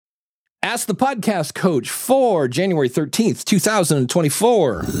Ask the Podcast Coach for January 13th,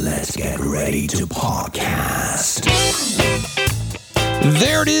 2024. Let's get ready to podcast.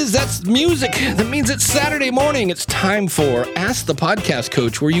 There it is. That's music. That means it's Saturday morning. It's time for Ask the Podcast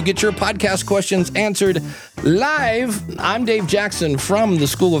Coach, where you get your podcast questions answered live. I'm Dave Jackson from the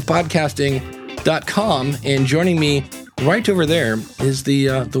School of Podcasting.com, and joining me right over there is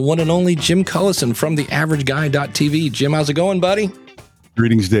the one and only Jim Cullison from theaverageguy.tv. Jim, how's it going, buddy?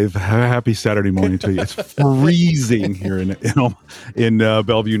 Greetings, Dave. Happy Saturday morning to you. It's freezing here in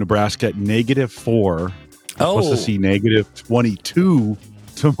Bellevue, Nebraska at -4. Supposed to see -22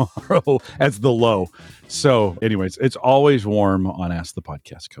 tomorrow as the low. So anyways, it's always warm on Ask the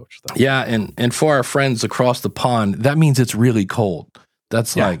Podcast Coach, though. Yeah, and for our friends across the pond, that means it's really cold.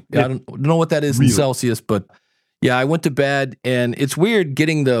 That's I don't know what that is in Celsius, but yeah, I went to bed, and it's weird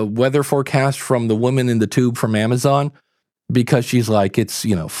getting the weather forecast from the woman in the tube from Amazon, because she's like, it's,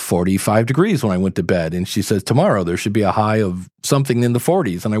 45 degrees when I went to bed. And she says, tomorrow there should be a high of something in the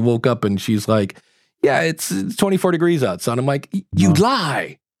 40s. And I woke up and she's like, yeah, it's 24 degrees outside. I'm like, you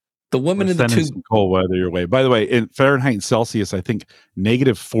lie. The woman in the tube. Some cold weather your way. By the way, in Fahrenheit and Celsius, I think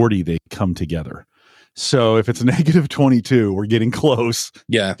 -40, they come together. So if it's -22, we're getting close.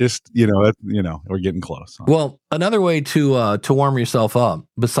 Yeah. Just, we're getting close. Well, another way to warm yourself up,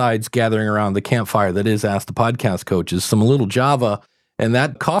 besides gathering around the campfire that is Ask the Podcast Coach, is some little Java. And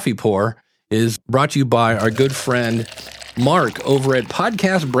that coffee pour is brought to you by our good friend Mark over at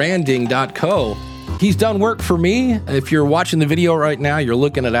podcastbranding.co. He's done work for me. If you're watching the video right now, you're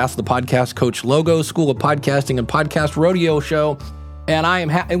looking at Ask the Podcast Coach logo, School of Podcasting and Podcast Rodeo Show. And I am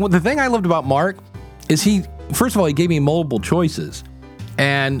and the thing I loved about Mark is first of all, he gave me multiple choices.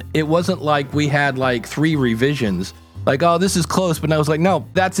 And it wasn't like we had like 3 revisions. Like, oh, this is close. But I was like, no,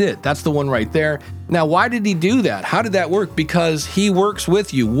 that's it. That's the one right there. Now, why did he do that? How did that work? Because he works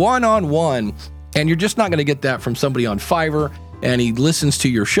with you one-on-one. And you're just not going to get that from somebody on Fiverr. And he listens to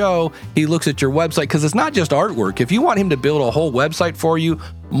your show. He looks at your website, because it's not just artwork. If you want him to build a whole website for you,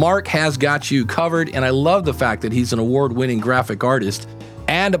 Mark has got you covered. And I love the fact that he's an award-winning graphic artist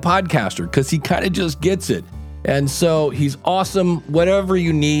and a podcaster, because he kind of just gets it. And so he's awesome. Whatever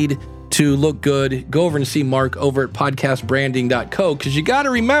you need to look good, go over and see Mark over at podcastbranding.co, because you got to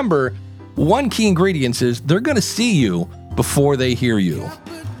remember, one key ingredient is they're going to see you before they hear you.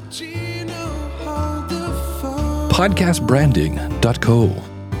 Podcastbranding.co.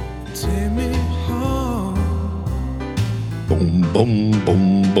 Boom, boom,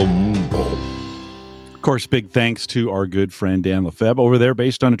 boom, boom, boom. Of course, big thanks to our good friend Dan Lefebvre over there,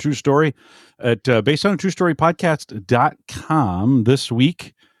 based on a true story at basedonatruestorypodcast.com. This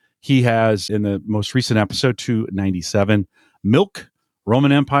week, he has, in the most recent episode, 297, Milk,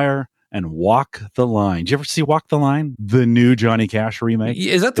 Roman Empire, and Walk the Line. Did you ever see Walk the Line? The new Johnny Cash remake?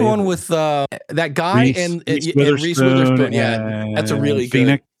 Is that the one with that guy and Reese Witherspoon? Yeah, that's a really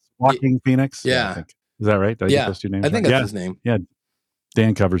Phoenix, good. Walking Phoenix? Yeah. Is that right? Did I get those two names I think right? that's his name. Yeah,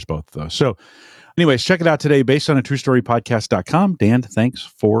 Dan covers both of those. So anyways, check it out today, based on a truestorypodcast.com. Dan, thanks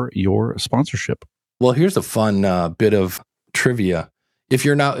for your sponsorship. Well, here's a fun bit of trivia. If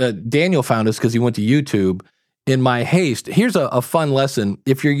you're not, Daniel found us because he went to YouTube. In my haste, here's a fun lesson.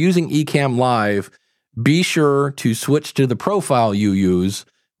 If you're using Ecamm Live, be sure to switch to the profile you use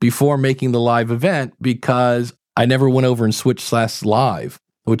before making the live event, because I never went over and switched /live,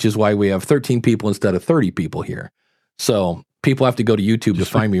 which is why we have 13 people instead of 30 people here. So people have to go to YouTube to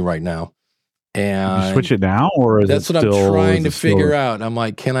find me right now. And you switch it now, or is that's it what still, I'm trying to figure out. I'm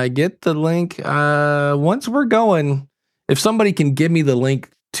like, can I get the link? Once we're going, if somebody can give me the link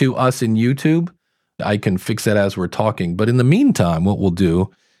to us in YouTube, I can fix that as we're talking. But in the meantime, what we'll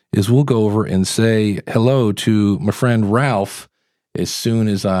do is we'll go over and say hello to my friend Ralph as soon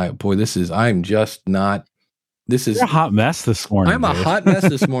as You're a hot mess this morning. I'm a hot mess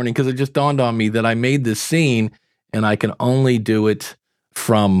this morning, because it just dawned on me that I made this scene and I can only do it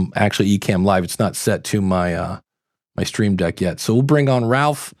from actually Ecamm Live. It's not set to my my Stream Deck yet. So we'll bring on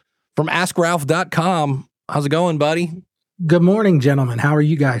Ralph from AskRalph.com. How's it going, buddy? Good morning, gentlemen. How are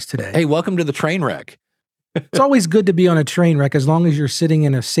you guys today? Hey, welcome to the train wreck. It's always good to be on a train wreck, as long as you're sitting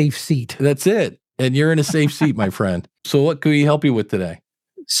in a safe seat. That's it. And you're in a safe seat, my friend. So what can we help you with today?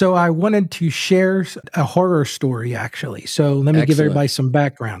 So I wanted to share a horror story, actually. So let me give everybody some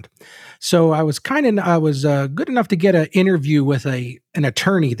background. So I was good enough to get an interview with an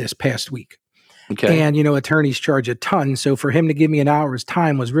attorney this past week. Okay. And, attorneys charge a ton. So for him to give me an hour's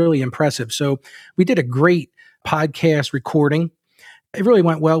time was really impressive. So we did a great podcast recording. It really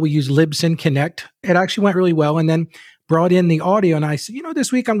went well. We used Libsyn Connect. It actually went really well. And then brought in the audio, and I said,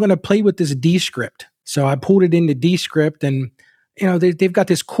 this week I'm going to play with this Descript. So I pulled it into Descript, and they've got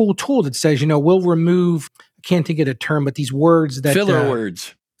this cool tool that says, we'll remove, I can't think of the term, but these words that filler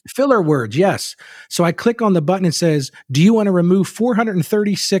words. Filler words, yes. So I click on the button and says, do you want to remove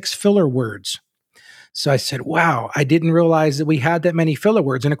 436 filler words? So I said, wow, I didn't realize that we had that many filler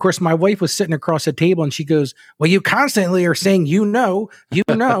words. And of course, my wife was sitting across the table and she goes, well, you constantly are saying, you know.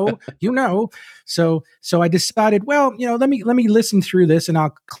 So I decided, well, let me listen through this and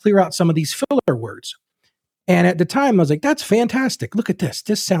I'll clear out some of these filler words. And at the time I was like, that's fantastic. Look at this.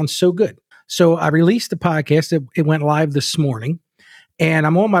 This sounds so good. So I released the podcast. It went live this morning. And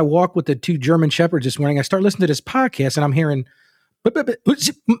I'm on my walk with the 2 German Shepherds this morning. I start listening to this podcast and I'm hearing,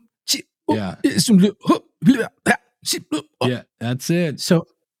 yeah, that's it. So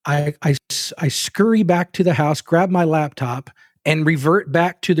I scurry back to the house, grab my laptop, and revert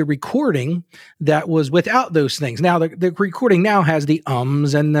back to the recording that was without those things. Now the recording now has the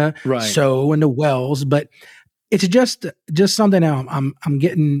ums and the so and the wells, but it's just something now I'm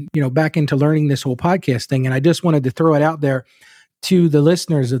getting back into learning this whole podcast thing, and I just wanted to throw it out there to the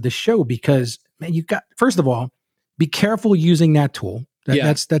listeners of the show because, man, first of all, be careful using that tool.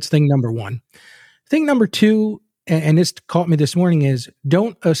 That's thing number 1. Thing number 2, and this caught me this morning, is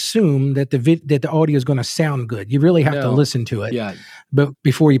don't assume that the audio is going to sound good. You really have to listen to it but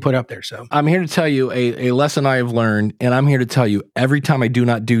before you put up there. So I'm here to tell you a lesson I have learned, and I'm here to tell you every time I do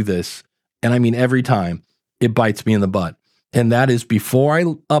not do this, and I mean every time, it bites me in the butt. And that is before I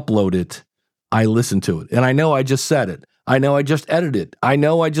upload it, I listen to it. And I know I just said it. I know I just edited it. I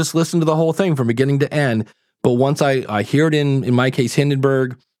know I just listened to the whole thing from beginning to end. But once I hear it in my case,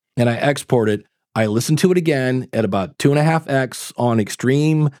 Hindenburg, and I export it, I listen to it again at about 2.5x on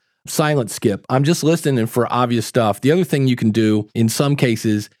extreme silent skip. I'm just listening for obvious stuff. The other thing you can do in some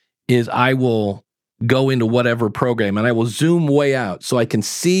cases is I will go into whatever program and I will zoom way out so I can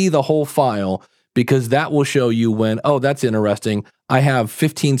see the whole file, because that will show you when, that's interesting. I have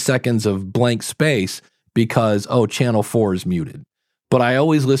 15 seconds of blank space because, channel 4 is muted. But I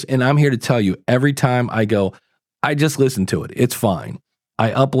always listen, and I'm here to tell you, every time I go, I just listen to it. It's fine.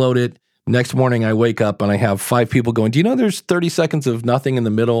 I upload it. Next morning, I wake up and I have 5 people going, do you know there's 30 seconds of nothing in the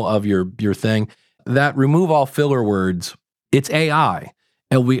middle of your thing? That remove all filler words, it's AI.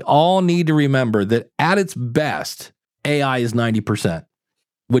 And we all need to remember that at its best, AI is 90%,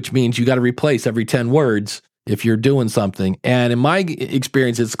 which means you got to replace every 10 words if you're doing something. And in my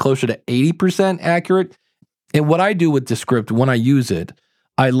experience, it's closer to 80% accurate. And what I do with Descript when I use it,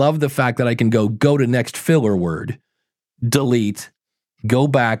 I love the fact that I can go to next filler word, delete, go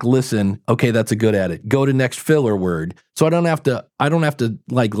back, listen. Okay, that's a good edit. Go to next filler word. So I don't have to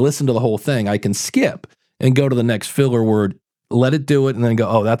like listen to the whole thing. I can skip and go to the next filler word, let it do it, and then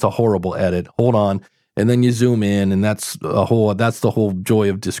go, that's a horrible edit. Hold on. And then you zoom in, and that's the whole joy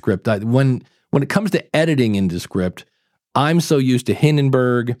of Descript. When it comes to editing in Descript, I'm so used to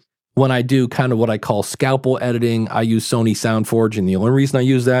Hindenburg. When I do kind of what I call scalpel editing, I use Sony SoundForge, and the only reason I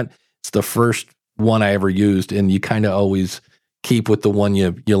use that, it's the first one I ever used, and you kind of always keep with the one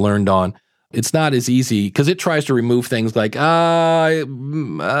you learned on. It's not as easy because it tries to remove things like, I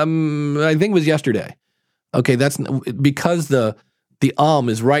think it was yesterday. Okay, that's because the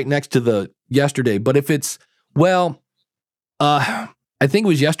is right next to the yesterday. But if it's, I think it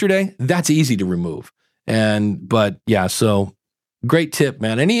was yesterday, that's easy to remove. So great tip,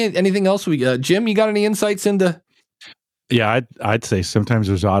 man. Anything else Jim, you got any insights into? Yeah, I'd say sometimes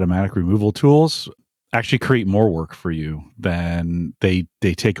those automatic removal tools actually create more work for you than they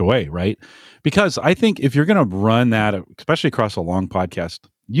take away, right? Because I think if you're going to run that, especially across a long podcast,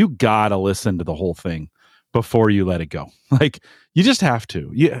 you got to listen to the whole thing before you let it go. Like, you just have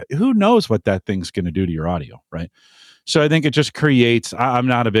to. Who knows what that thing's going to do to your audio, right? So I think it just creates, I'm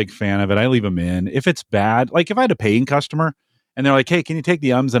not a big fan of it. I leave them in. If it's bad, like if I had a paying customer and they're like, hey, can you take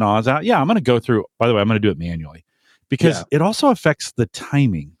the ums and ahs out? Yeah, I'm going to go through, by the way, I'm going to do it manually because it also affects the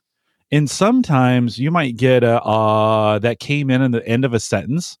timing. And sometimes you might get a that came in the end of a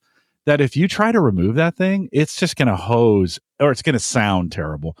sentence that if you try to remove that thing, it's just going to hose, or it's going to sound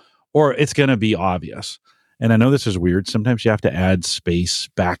terrible, or it's going to be obvious. And I know this is weird. Sometimes you have to add space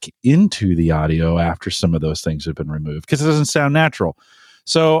back into the audio after some of those things have been removed because it doesn't sound natural.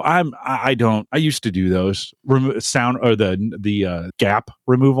 So I used to do those sound or the gap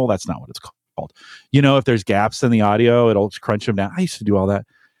removal. That's not what it's called. If there's gaps in the audio, it'll crunch them down. I used to do all that.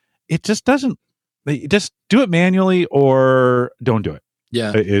 It just doesn't. Just do it manually or don't do it.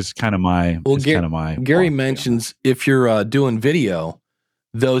 Yeah, is kind of my. Well, Gary mentions if you're doing video,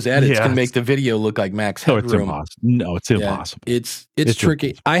 those edits can make the video look like max headroom. It's impossible. It's tricky.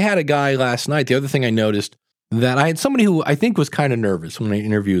 Impossible. I had a guy last night. The other thing I noticed that I had somebody who I think was kind of nervous when I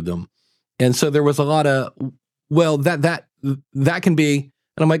interviewed them, and so there was a lot of that can be,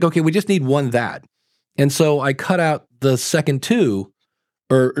 and I'm like, okay, we just need one that. And so I cut out the second two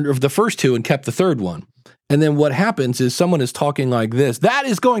or the first two and kept the third one. And then what happens is someone is talking like this, that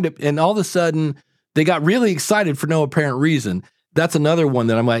is going to, and all of a sudden they got really excited for no apparent reason. That's another one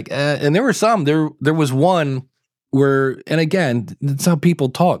that I'm like, and there were some, there was one where, and again, that's how people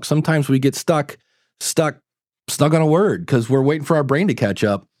talk. Sometimes we get stuck on a word because we're waiting for our brain to catch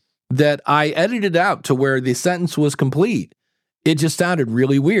up, that I edited out to where the sentence was complete. It just sounded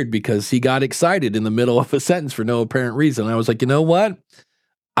really weird because he got excited in the middle of a sentence for no apparent reason. I was like, you know what?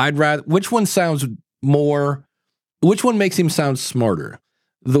 I'd rather, which one makes him sound smarter?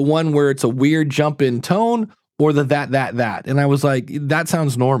 The one where it's a weird jump in tone or the that. And I was like, that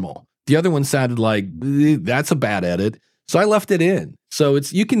sounds normal. The other one sounded like, that's a bad edit. So I left it in. So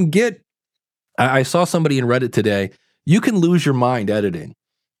you can get, I saw somebody in Reddit today, you can lose your mind editing.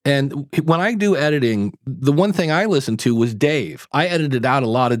 And when I do editing, the one thing I listened to was Dave. I edited out a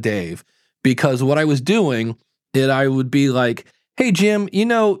lot of Dave because what I was doing, I would be like, hey, Jim,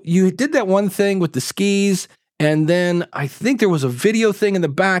 you did that one thing with the skis, and then I think there was a video thing in the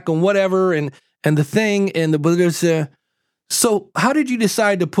back and whatever, and the thing, but there's so how did you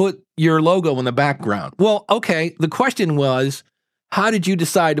decide to put your logo in the background? Well, okay, the question was, how did you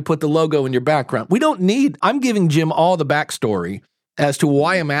decide to put the logo in your background? I'm giving Jim all the backstory as to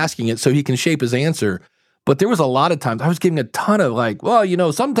why I'm asking it so he can shape his answer. But there was a lot of times I was giving a ton of like,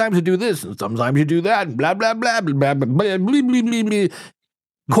 well, sometimes you do this and sometimes you do that, and blah, blah, blah, blah, blah, blah, blah, blah, blah, blah, blah.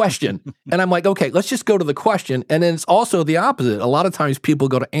 Question. And I'm like, okay, let's just go to the question. And then it's also the opposite. A lot of times people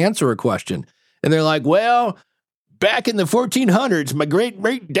go to answer a question and they're like, well, back in the 1400s, my great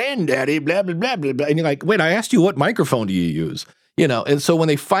granddaddy, blah, blah, blah, blah, blah. And you're like, wait, I asked you, what microphone do you use? And so when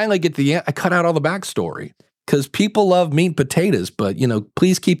they finally get I cut out all the backstory. Because people love meat and potatoes, but,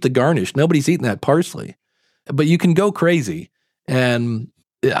 please keep the garnish. Nobody's eating that parsley. But you can go crazy. And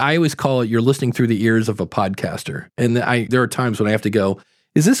I always call it you're listening through the ears of a podcaster. And there are times when I have to go,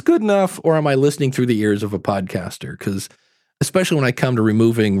 is this good enough or am I listening through the ears of a podcaster? Because especially when I come to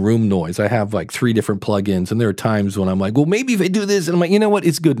removing room noise, I have like 3 different plugins. And there are times when I'm like, well, maybe if I do this, and I'm like, you know what?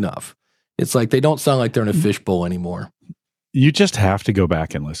 It's good enough. It's like they don't sound like they're in a fishbowl anymore. You just have to go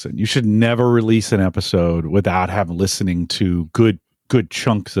back and listen. You should never release an episode without listening to good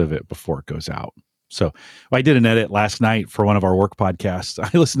chunks of it before it goes out. So I did an edit last night for one of our work podcasts. I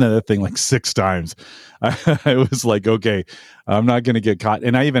listened to that thing like 6 times. I was like, okay, I'm not going to get caught.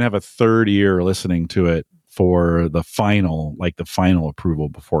 And I even have a third ear listening to it for the final approval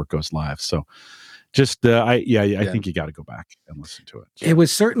before it goes live. So just, I think you got to go back and listen to it. So. It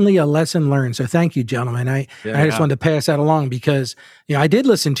was certainly a lesson learned. So thank you, gentlemen. I just wanted to pass that along because, I did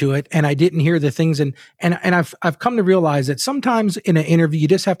listen to it and I didn't hear the things. And I've come to realize that sometimes in an interview, you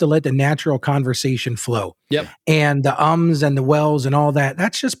just have to let the natural conversation flow. Yep. And the ums and the wells and all that,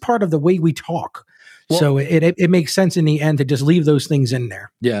 that's just part of the way we talk. Well, so it makes sense in the end to just leave those things in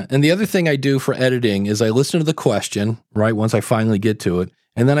there. Yeah. And the other thing I do for editing is I listen to the question, right? Once I finally get to it.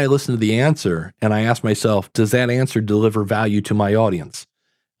 And then I listen to the answer and I ask myself, does that answer deliver value to my audience?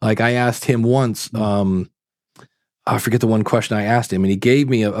 Like I asked him once, I forget the one question I asked him, and he gave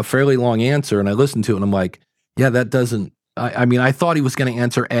me a fairly long answer and I listened to it and I'm like, yeah, that doesn't, I thought he was going to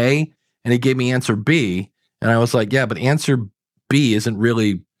answer A and he gave me answer B. And I was like, yeah, but answer B isn't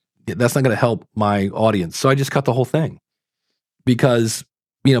really, that's not going to help my audience. So I just cut the whole thing because,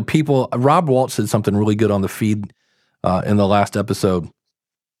 Rob Waltz said something really good on the feed in the last episode.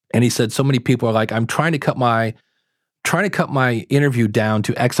 And he said, so many people are like, I'm trying to cut my interview down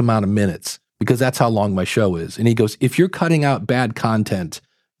to X amount of minutes because that's how long my show is. And he goes, if you're cutting out bad content,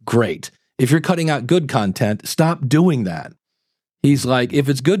 great. If you're cutting out good content, stop doing that. He's like, if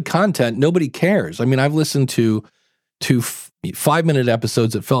it's good content, nobody cares. I mean, I've listened to 5-minute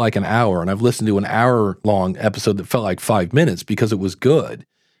episodes that felt like an hour, and I've listened to an hour-long episode that felt like 5 minutes because it was good.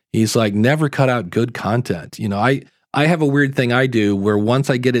 He's like, never cut out good content. I have a weird thing I do where once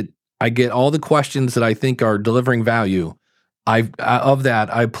I get it, I get all the questions that I think are delivering value. I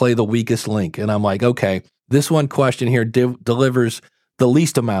play the weakest link, and I'm like, okay, this one question here delivers the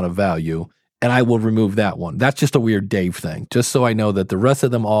least amount of value, and I will remove that one. That's just a weird Dave thing, just so I know that the rest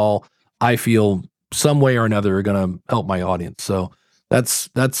of them all, I feel some way or another are going to help my audience. So that's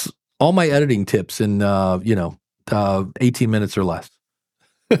all my editing tips in 18 minutes or less.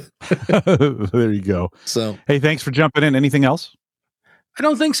 There you go. So, hey, thanks for jumping in. Anything else? I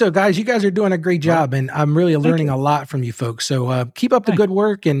don't think so, guys. You guys are doing a great job, and I'm really learning a lot from you folks. So keep up the good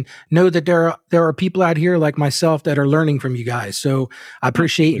work, and know that there are people out here like myself that are learning from you guys. So I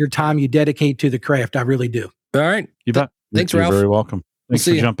appreciate your time you dedicate to the craft. I really do. All right. You bet. Thanks, You're Ralph. very welcome. Thanks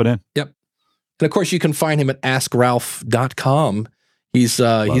for jumping in. Yep. And of course, you can find him at askralph.com. He's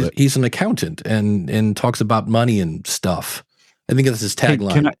an accountant and talks about money and stuff. I think that's his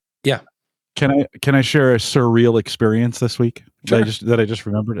tagline. Can I share a surreal experience this week? Sure. that I just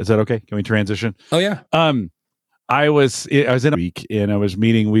remembered? Is that okay? Can we transition? Oh yeah. I was in a week and I was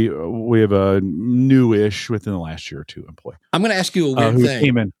meeting. We have a newish within the last year or two employee. I'm going to ask you a weird thing.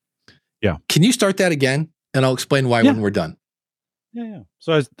 Came in. Yeah. Can you start that again? And I'll explain why when we're done. Yeah.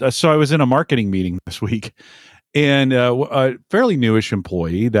 So I was in a marketing meeting this week, and a fairly newish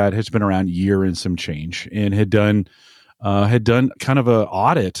employee that has been around a year and some change, and had done kind of an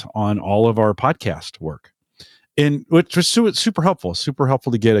audit on all of our podcast work. And which was super helpful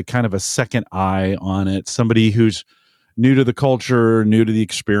to get a kind of a second eye on it. Somebody who's new to the culture, new to the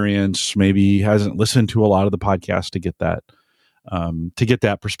experience, maybe hasn't listened to a lot of the podcast to get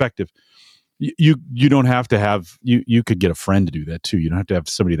that perspective. You don't have to have, you could get a friend to do that too. You don't have to have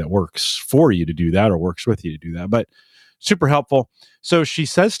somebody that works for you to do that or works with you to do that, but super helpful. So she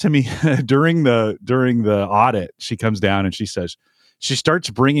says to me during the audit, she comes down and she starts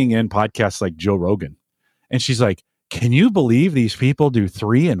bringing in podcasts like Joe Rogan. And she's like, can you believe these people do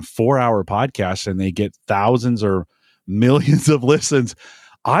 3 and 4 hour podcasts and they get thousands or millions of listens?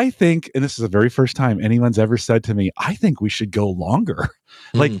 I think, and this is the very first time anyone's ever said to me, I think we should go longer.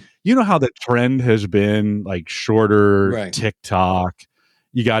 Like, you know how the trend has been like shorter TikTok.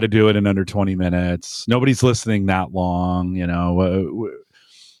 You got to do it in under 20 minutes. Nobody's listening that long.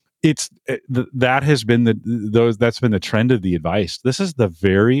 That's been the trend of the advice. This is the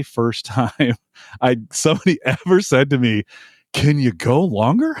very first time somebody ever said to me, can you go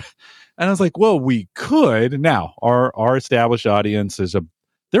longer? And I was like, well, we could. Now our established audience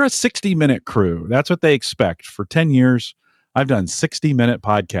they're a 60-minute crew. That's what they expect. For 10 years, I've done 60-minute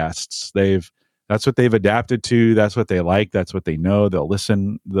podcasts. That's what they've adapted to. That's what they like. That's what they know. They'll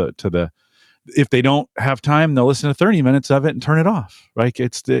listen if they don't have time, they'll listen to 30 minutes of it and turn it off. Right.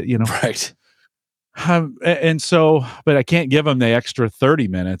 Right. And so, but I can't give them the extra 30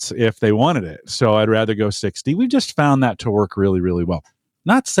 minutes if they wanted it. So I'd rather go 60. We've just found that to work really, really well.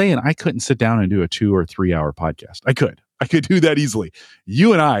 Not saying I couldn't sit down and do a 2 or 3 hour podcast. I could do that easily.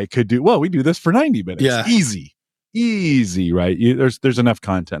 You and I could we do this for 90 minutes. Yeah. Easy, right? There's enough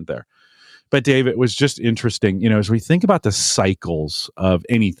content there. But Dave, it was just interesting, as we think about the cycles of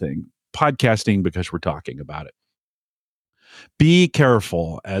anything, podcasting, because we're talking about it. Be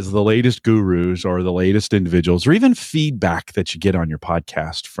careful as the latest gurus or the latest individuals, or even feedback that you get on your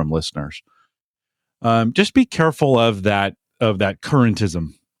podcast from listeners. Just be careful of that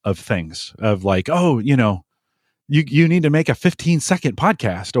currentism of things, of like, you need to make a 15-second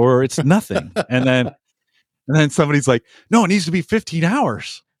podcast or it's nothing. and then somebody's like, no, it needs to be 15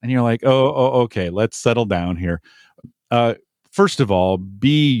 hours. And you're like, oh, okay, let's settle down here. First of all,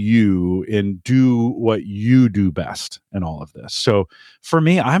 be you and do what you do best in all of this. So for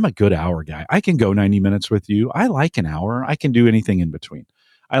me, I'm a good hour guy. I can go 90 minutes with you. I like an hour. I can do anything in between.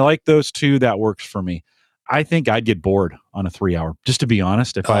 I like those two. That works for me. I think I'd get bored on a 3 hour, just to be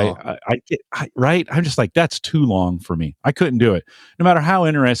honest. If I'm just like, that's too long for me. I couldn't do it. No matter how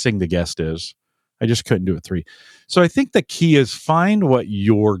interesting the guest is, I just couldn't do it 3. So I think the key is find what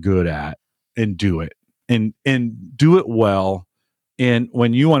you're good at and do it and do it well. And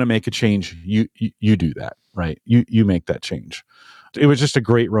when you want to make a change, you do that, right? You make that change. It was just a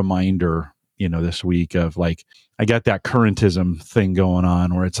great reminder, this week of like, I got that currentism thing going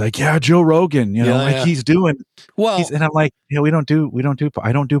on where it's like, yeah, Joe Rogan, he's doing well, and I'm like, I don't do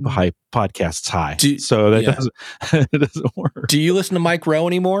high podcasts high. It doesn't work. Do you listen to Mike Rowe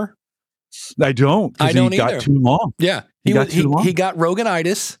anymore? I don't. I don't either. Got too long. Yeah. He got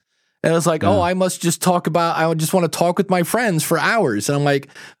Roganitis. And I was like, I must just I just want to talk with my friends for hours. And I'm like,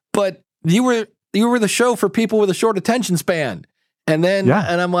 but you were the show for people with a short attention span. And then,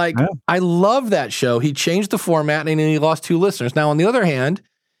 and I'm like, I love that show. He changed the format and he lost 2 listeners. Now, on the other hand,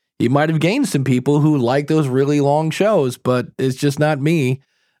 he might have gained some people who like those really long shows, but it's just not me.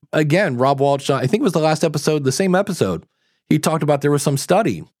 Again, Rob Walsh, I think it was the same episode, he talked about there was some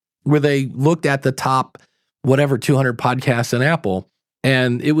study where they looked at the top, 200 podcasts in Apple,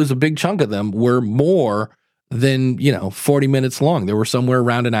 and it was a big chunk of them were more than, 40 minutes long. There were somewhere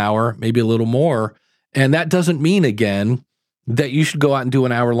around an hour, maybe a little more. And that doesn't mean, again, that you should go out and do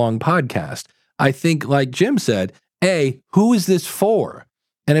an hour-long podcast. I think, like Jim said, who is this for?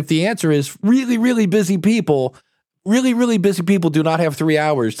 And if the answer is really, really busy people, really, really busy people do not have 3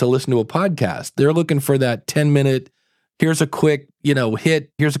 hours to listen to a podcast. They're looking for that 10-minute, here's a quick,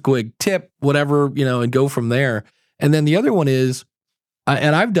 hit, here's a quick tip, whatever, and go from there. And then the other one is,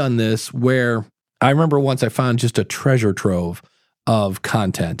 and I've done this where I remember once I found just a treasure trove of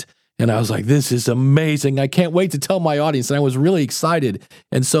content. And I was like, this is amazing. I can't wait to tell my audience. And I was really excited.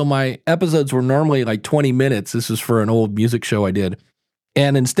 And so my episodes were normally like 20 minutes. This was for an old music show I did.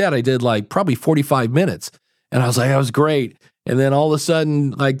 And instead I did like probably 45 minutes. And I was like, that was great. And then all of a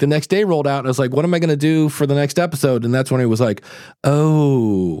sudden, like the next day rolled out and I was like, what am I going to do for the next episode? And that's when it was like,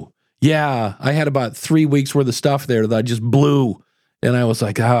 oh, yeah, I had about 3 weeks worth of stuff there that I just blew. And I was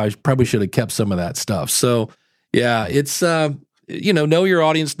like, I probably should have kept some of that stuff. So yeah, it's, know your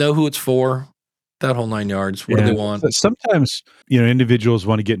audience, know who it's for, that whole 9 yards. What do they want? Sometimes, individuals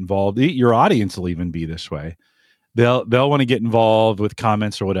want to get involved. Your audience will even be this way. They'll want to get involved with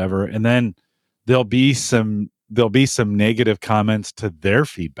comments or whatever. And then there'll be some negative comments to their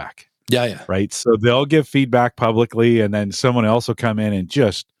feedback. Yeah. Right. So they'll give feedback publicly and then someone else will come in and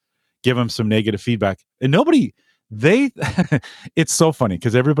just give them some negative feedback. And it's so funny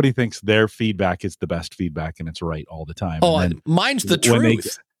because everybody thinks their feedback is the best feedback and it's right all the time. Oh, and mine's the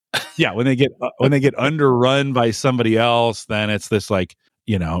truth. When they get underrun by somebody else, then it's this like,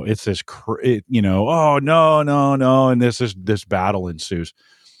 it's this, oh no. And this battle ensues.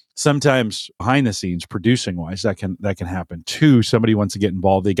 Sometimes behind the scenes, producing wise, that can happen too. Somebody wants to get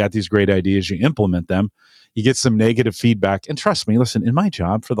involved. They got these great ideas. You implement them. You get some negative feedback. And trust me, listen, in my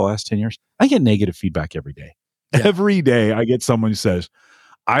job for the last 10 years, I get negative feedback every day. Yeah. Every day I get someone who says,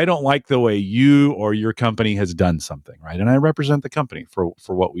 I don't like the way you or your company has done something, right? And I represent the company for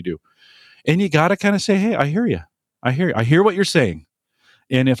what we do. And you got to kind of say, hey, I hear you. I hear what you're saying.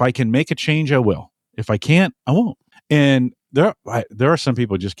 And if I can make a change, I will. If I can't, I won't. And there are some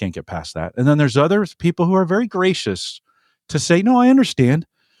people who just can't get past that. And then there's other people who are very gracious to say, no, I understand.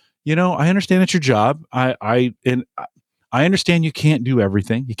 I understand it's your job. I understand you can't do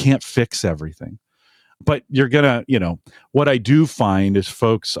everything. You can't fix everything. But you're going to, what I do find is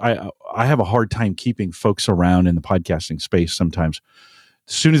folks, I have a hard time keeping folks around in the podcasting space sometimes.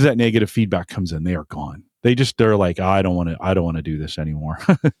 As soon as that negative feedback comes in, they are gone. They're like, I don't want to do this anymore.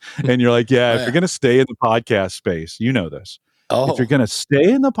 And you're like, yeah, if you're going to stay in the podcast space, this. If you're going to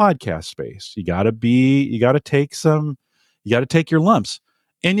stay in the podcast space, you got to take your lumps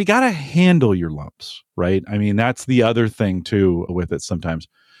and you got to handle your lumps, right? I mean, that's the other thing too with it. Sometimes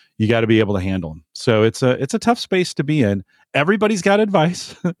you got to be able to handle them. So it's a tough space to be in. Everybody's got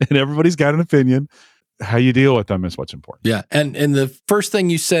advice and everybody's got an opinion. How you deal with them is what's important. Yeah. And the first thing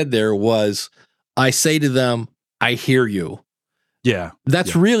you said there was, I say to them, I hear you. Yeah.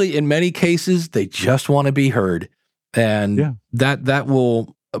 That's really, in many cases, they just want to be heard. And that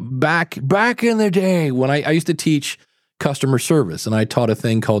will, back in the day when I used to teach customer service and I taught a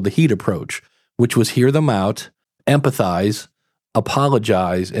thing called the HEAT approach, which was hear them out, empathize,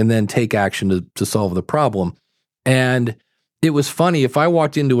 apologize, and then take action to solve the problem. And it was funny, if I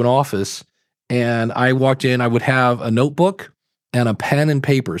walked into an office and I would have a notebook and a pen and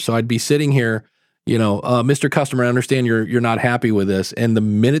paper. So I'd be sitting here, Mr. Customer, I understand you're not happy with this. And the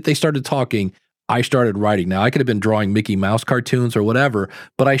minute they started talking, I started writing. Now, I could have been drawing Mickey Mouse cartoons or whatever,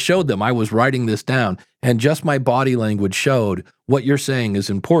 but I showed them I was writing this down. And just my body language showed what you're saying is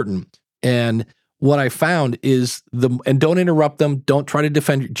important. And what I found is and don't interrupt them, don't try to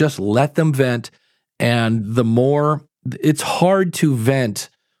defend, just let them vent. And it's hard to vent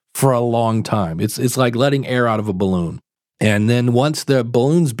for a long time. It's like letting air out of a balloon. And then once the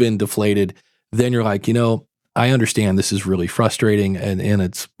balloon's been deflated, then you're like, I understand this is really frustrating. And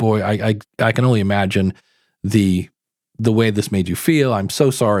it's, boy, I can only imagine the way this made you feel. I'm so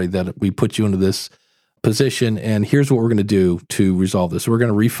sorry that we put you into this position. And here's what we're going to do to resolve this. We're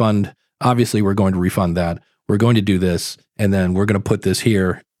going to refund. Obviously, we're going to refund that. We're going to do this. And then we're going to put this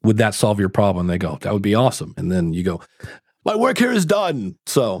here. Would that solve your problem? They go, that would be awesome. And then you go, my work here is done.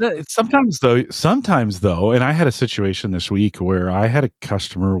 So sometimes though, and I had a situation this week where I had a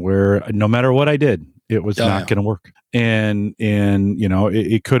customer where no matter what I did, it was not going to work. And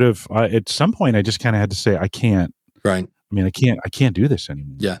it could have, at some point I just kind of had to say, I can't. Right. I mean, I can't do this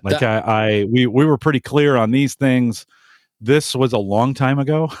anymore. Yeah. Like we were pretty clear on these things. This was a long time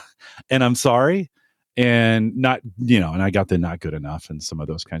ago and I'm sorry. And not, and I got the not good enough and some of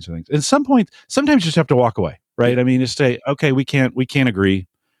those kinds of things. At some point, sometimes you just have to walk away, right? I mean, just say, okay, we can't agree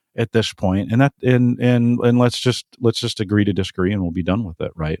at this point, and let's just agree to disagree, and we'll be done with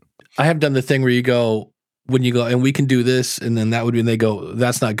it, right? I have done the thing where when you go, and we can do this, and then that would be, and they go,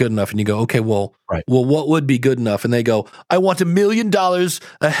 that's not good enough, and you go, okay, well, what would be good enough? And they go, I want $1 million,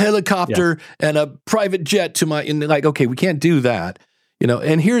 a helicopter, and a private jet to my, and like, okay, we can't do that.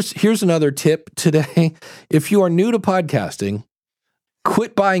 And here's another tip today. If you are new to podcasting,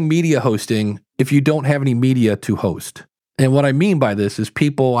 quit buying media hosting if you don't have any media to host. And what I mean by this is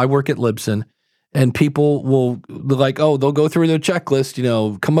I work at Libsyn, and people will like, oh, they'll go through their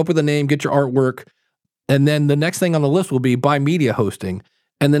checklist, come up with a name, get your artwork. And then the next thing on the list will be buy media hosting.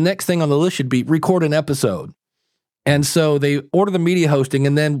 And the next thing on the list should be record an episode. And so they order the media hosting,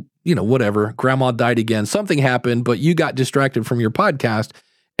 and then, whatever, grandma died again, something happened, but you got distracted from your podcast,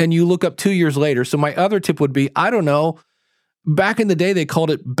 and you look up 2 years later. So my other tip would be, I don't know, back in the day, they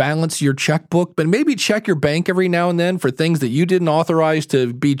called it balance your checkbook, but maybe check your bank every now and then for things that you didn't authorize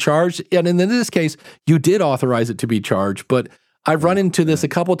to be charged. And in this case, you did authorize it to be charged. But I've run into this a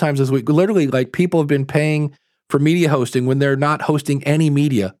couple of times this week. Literally, like, people have been paying for media hosting when they're not hosting any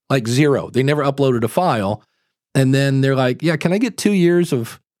media, like zero. They never uploaded a file. And then they're like, yeah, can I get 2 years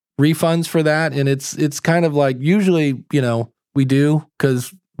of refunds for that? And it's kind of like, usually, we do,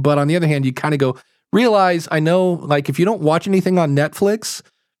 but on the other hand, you kind of go, realize, I know, like, if you don't watch anything on Netflix,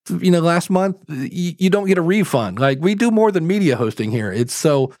 last month, you don't get a refund. Like, we do more than media hosting here.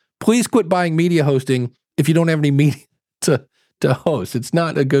 So please quit buying media hosting if you don't have any media to host. It's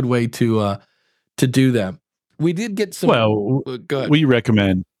not a good way to do that. We did get some. Well, we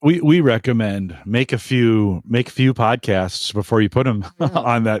recommend make a few podcasts before you put them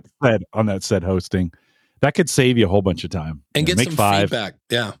on that said hosting. That could save you a whole bunch of time. And get make some 5 feedback.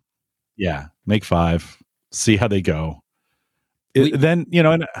 Yeah. Yeah, make 5, see how they go. And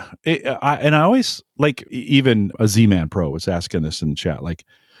I always, like, even a Z-Man Pro was asking this in the chat, like,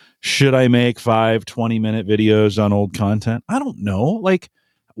 should I make 5 20-minute videos on old content? I don't know. Like,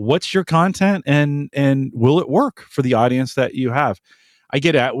 what's your content, and will it work for the audience that you have?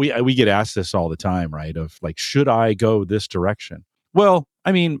 We get asked this all the time, right? Of like, should I go this direction? Well,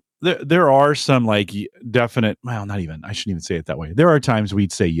 I mean, there are some like definite, well, not even, I shouldn't even say it that way. There are times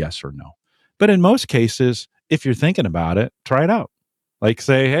we'd say yes or no. But in most cases, if you're thinking about it, try it out. Like,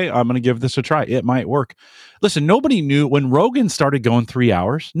 say, hey, I'm going to give this a try. It might work. Listen, nobody knew when Rogan started going 3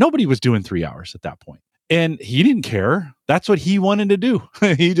 hours. Nobody was doing 3 hours at that point. And he didn't care. That's what he wanted to do.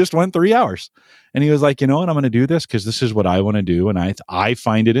 He just went 3 hours. And he was like, you know what? I'm going to do this because this is what I want to do. And I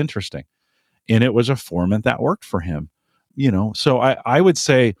find it interesting. And it was a format that worked for him. So I would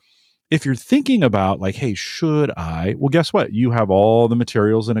say, if you're thinking about like, hey, should I? Well, guess what? You have all the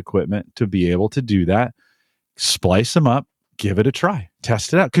materials and equipment to be able to do that. Splice them up, give it a try,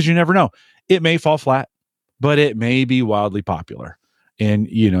 test it out, because you never know. It may fall flat, but it may be wildly popular, and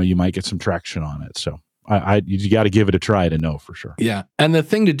you might get some traction on it. So you got to give it a try to know for sure. Yeah, and the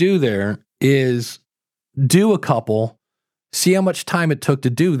thing to do there is do a couple, see how much time it took to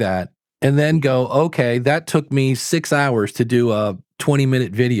do that, and then go, okay, that took me 6 hours to do a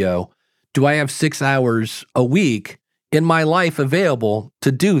 20-minute video. Do I have 6 hours a week in my life available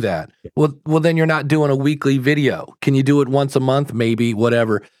to do that? Well, then you're not doing a weekly video. Can you do it once a month? Maybe,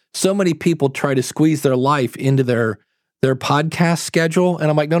 whatever. So many people try to squeeze their life into their podcast schedule. And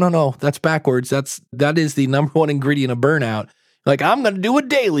I'm like, no, that's backwards. That is the number one ingredient of burnout. Like, I'm going to do a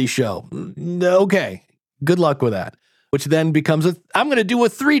daily show. Okay. Good luck with that. Which then becomes I'm going to do a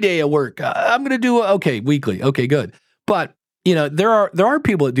 3-day of work. I'm going to do weekly. Okay, good. But there are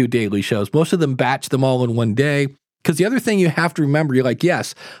people that do daily shows. Most of them batch them all in one day. Because the other thing you have to remember, you're like,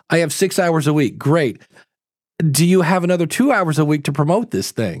 yes, I have 6 hours a week. Great. Do you have another 2 hours a week to promote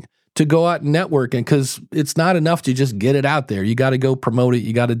this thing, to go out and network? And because it's not enough to just get it out there. You got to go promote it.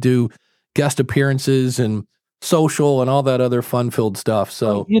 You got to do guest appearances and social and all that other fun-filled stuff.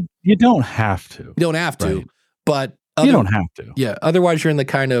 So you don't have to. You don't have to. Right. But you don't have to. Yeah. Otherwise, you're in the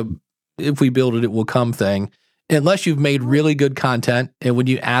kind of, if we build it, it will come thing. Unless you've made really good content, and when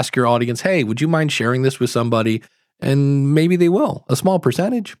you ask your audience, hey, would you mind sharing this with somebody? And maybe they will. A small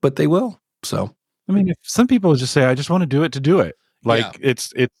percentage, but they will. So, I mean, if some people just say, I just want to do it. Like,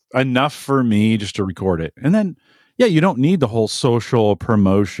 it's enough for me just to record it. And then, you don't need the whole social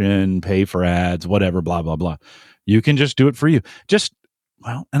promotion, pay for ads, whatever, blah, blah, blah. You can just do it for you.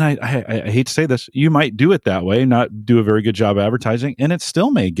 And I hate to say this, you might do it that way, not do a very good job advertising, and it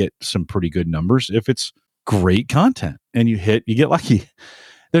still may get some pretty good numbers if it's great content and you get lucky.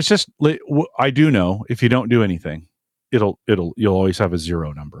 There's just, I do know if you don't do anything, you'll always have a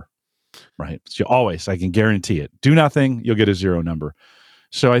 0 number, right? So I can guarantee it. Do nothing, you'll get a 0 number.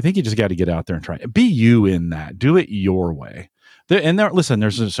 So I think you just got to get out there and try it. Be you in that. Do it your way. Listen,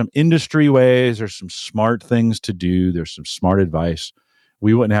 there's some industry ways. There's some smart things to do. There's some smart advice.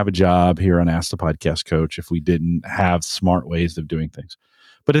 We wouldn't have a job here on Ask the Podcast Coach if we didn't have smart ways of doing things.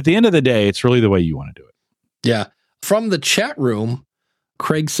 But at the end of the day, it's really the way you want to do it. Yeah. From the chat room,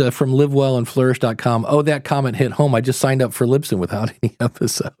 Craig said from livewellandflourish.com, oh, that comment hit home. I just signed up for Libsyn without any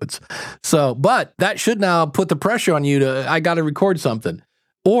episodes. So, but that should now put the pressure on you I got to record something.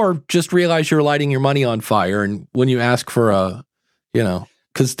 Or just realize you're lighting your money on fire. And when you ask for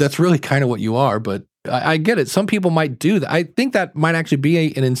because that's really kind of what you are. But I get it. Some people might do that. I think that might actually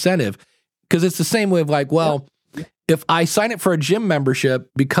be an incentive, because it's the same way of like, well, if I sign up for a gym membership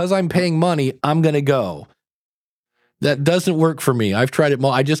because I'm paying money, I'm going to go. That doesn't work for me. I've tried it.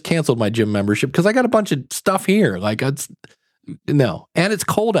 I just canceled my gym membership because I got a bunch of stuff here. Like, no. And it's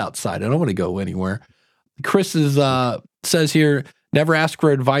cold outside. I don't want to go anywhere. Chris says here, never ask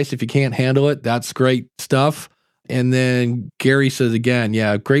for advice if you can't handle it. That's great stuff. And then Gary says again,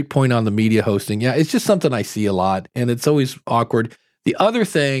 yeah, great point on the media hosting. Yeah, it's just something I see a lot, and it's always awkward. The other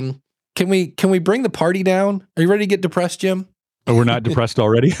thing, can we bring the party down? Are you ready to get depressed, Jim? Oh, we're not depressed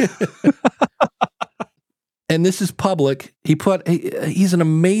already? And this is public. He's an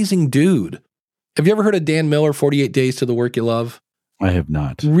amazing dude. Have you ever heard of Dan Miller, 48 Days to the Work You Love? I have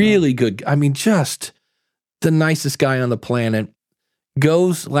not. Really good. I mean, just the nicest guy on the planet.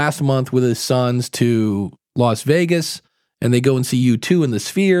 Goes last month with his sons to Las Vegas, and they go and see U2 in the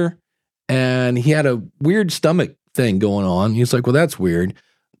Sphere. And he had a weird stomach thing going on. He's like, well, that's weird.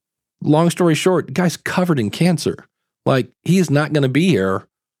 Long story short, the guy's covered in cancer. Like, he is not going to be here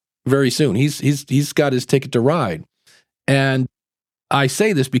very soon. He's got his ticket to ride. And I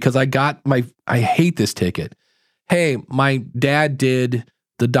say this because I hate this ticket. Hey, my dad did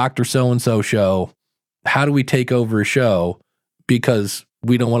the Dr. So-and-so show. How do we take over a show? Because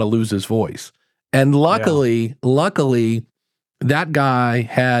we don't want to lose his voice. And luckily, that guy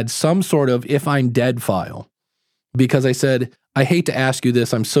had some sort of if I'm dead file, because I said, I hate to ask you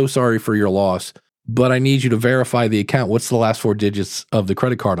this. I'm so sorry for your loss, but I need you to verify the account. What's the last 4 digits of the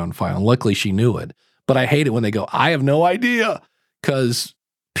credit card on file? And luckily she knew it. But I hate it when they go, I have no idea, because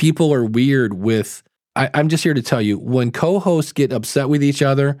people are weird with, I'm just here to tell you, when co-hosts get upset with each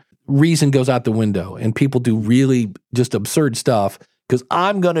other, reason goes out the window, and people do really just absurd stuff because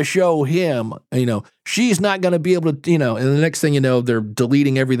I'm going to show him, she's not going to be able to, and the next thing you know, they're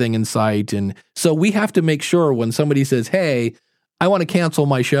deleting everything in sight. And so we have to make sure when somebody says, hey, I want to cancel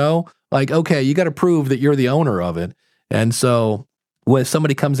my show, like, okay, you got to prove that you're the owner of it. And so when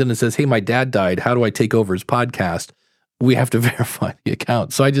somebody comes in and says, hey, my dad died, how do I take over his podcast? We have to verify the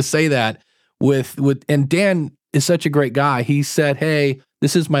account. So I just say that and Dan is such a great guy. He said, hey,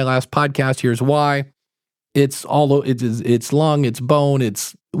 this is my last podcast. Here's why. It's lung, it's bone,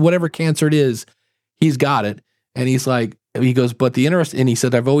 it's whatever cancer it is. He's got it. And he goes, but and he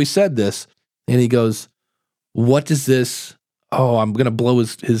said, I've always said this. And he goes, what does this, I'm going to blow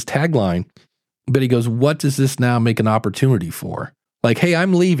his tagline. But he goes, what does this now make an opportunity for? Like, hey,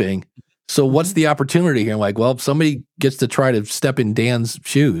 I'm leaving. So what's the opportunity here? I'm like, well, somebody gets to try to step in Dan's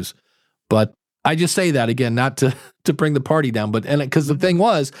shoes. But I just say that again, not to bring the party down, but because the thing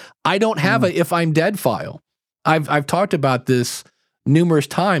was, I don't have a if I'm dead file. I've talked about this numerous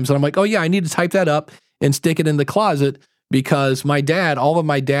times, and I'm like, oh yeah, I need to type that up and stick it in the closet, because all of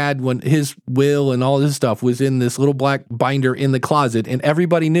my dad, when his will and all his stuff was in this little black binder in the closet, and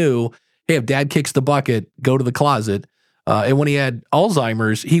everybody knew, hey, if dad kicks the bucket, go to the closet. And when he had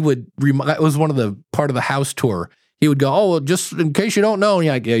Alzheimer's, he would, that was one of the part of the house tour. He would go, oh, well, just in case you don't know. And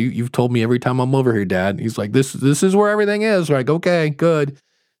like, yeah, you've told me every time I'm over here, Dad. He's like, this is where everything is. We're like, okay, good.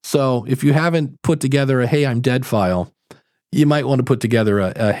 So if you haven't put together a Hey, I'm Dead file, you might want to put together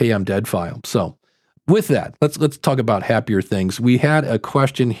a Hey, I'm Dead file. So with that, let's talk about happier things. We had a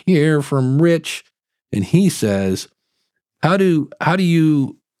question here from Rich, and he says, how do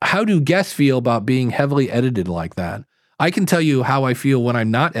guests feel about being heavily edited like that? I can tell you how I feel when I'm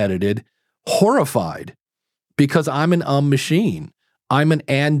not edited. Horrified. Because I'm an machine. I'm an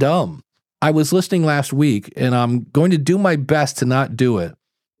and. I was listening last week, and I'm going to do my best to not do it.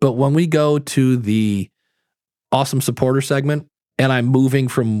 But when we go to the awesome supporter segment, and I'm moving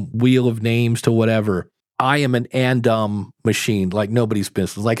from wheel of names to whatever, I am an and machine, like nobody's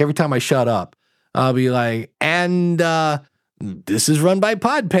business. Like every time I shut up, I'll be like, and this is run by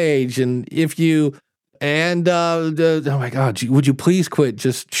Podpage, and if you... And oh my God, would you please quit?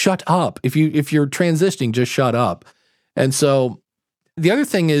 Just shut up. If you're transitioning, just shut up. And so the other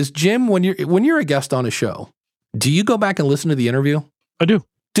thing is, Jim, when you're a guest on a show, do you go back and listen to the interview? I do.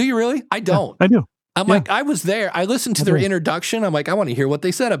 Do you really? I don't. Yeah, I do. I'm like, I was there. I listened to their introduction. I'm like, I want to hear what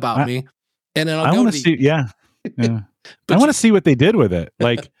they said about me. And then I want to see. Yeah. I want to see what they did with it.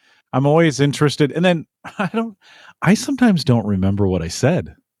 Like, I'm always interested. And then I sometimes don't remember what I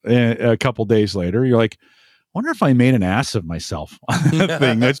said. A couple days later, you're like, wonder if I made an ass of myself on that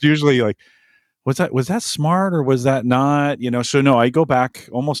thing. That's usually like, was that smart or was that not? So no, I go back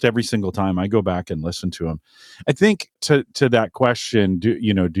almost every single time. I go back and listen to them. I think to that question, do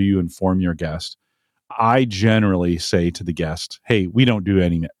you inform your guest? I generally say to the guest, hey, we don't do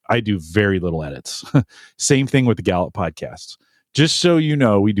I do very little edits. Same thing with the Gallup podcasts. Just so you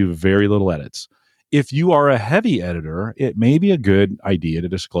know, we do very little edits. If you are a heavy editor, it may be a good idea to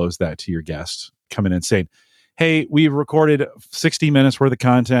disclose that to your guests coming in saying, hey, we've recorded 60 minutes worth of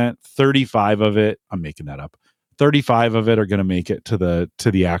content, 35 of it, I'm making that up, 35 of it are going to make it to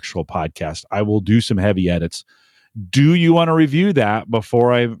the actual podcast. I will do some heavy edits. Do you want to review that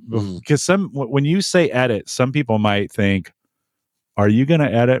before because when you say edit, some people might think, are you going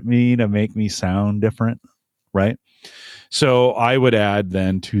to edit me to make me sound different? Right? So I would add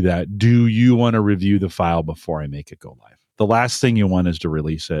then to that, do you want to review the file before I make it go live? The last thing you want is to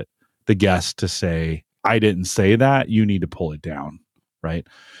release it, the guest to say, I didn't say that, you need to pull it down, right?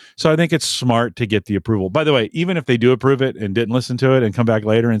 So I think it's smart to get the approval. By the way, even if they do approve it and didn't listen to it and come back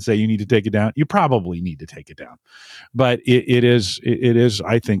later and say you need to take it down, you probably need to take it down. But it is,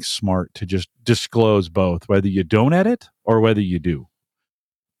 I think, smart to just disclose both, whether you don't edit or whether you do.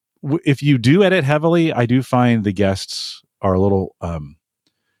 If you do edit heavily, I do find the guests are a little they're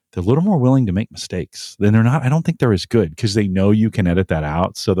a little more willing to make mistakes. Then they're not, I don't think they're as good because they know you can edit that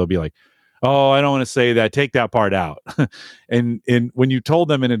out. So they'll be like, oh, I don't want to say that, take that part out. and when you told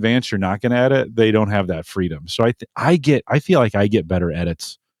them in advance you're not going to edit, they don't have that freedom. So I feel like I get better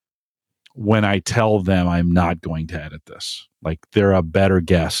edits when I tell them I'm not going to edit this. Like they're a better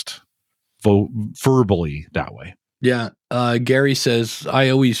guest verbally that way. Yeah. Gary says, I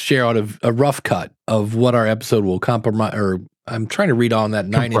always share out a rough cut of what our episode will compromise, or I'm trying to read on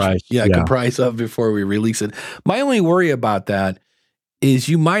that comprise of before we release it. My only worry about that is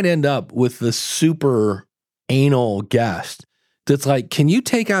you might end up with the super anal guest that's like, can you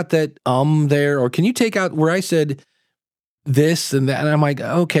take out that there, or can you take out where I said this and that? And I'm like,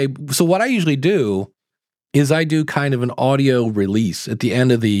 okay. So what I usually do is I do kind of an audio release at the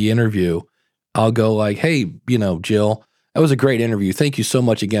end of the interview. I'll go like, hey, Jill, that was a great interview. Thank you so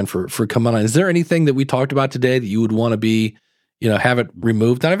much again for coming on. Is there anything that we talked about today that you would want to be, have it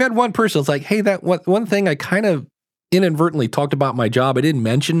removed? And I've had one person that's like, hey, that one thing I kind of inadvertently talked about my job. I didn't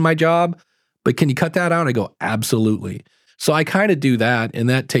mention my job, but can you cut that out? And I go, absolutely. So I kind of do that, and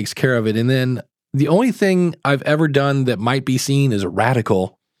that takes care of it. And then the only thing I've ever done that might be seen as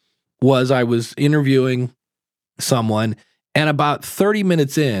radical was I was interviewing someone, and about 30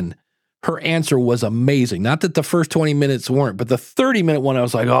 minutes in, her answer was amazing. Not that the first 20 minutes weren't, but the 30-minute one, I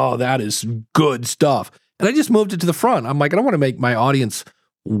was like, oh, that is good stuff. And I just moved it to the front. I'm like, I don't want to make my audience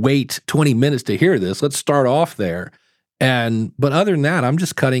wait 20 minutes to hear this. Let's start off there. But other than that, I'm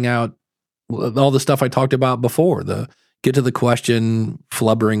just cutting out all the stuff I talked about before, the get to the question,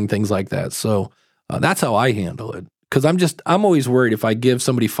 flubbering, things like that. So that's how I handle it. Because I'm always worried if I give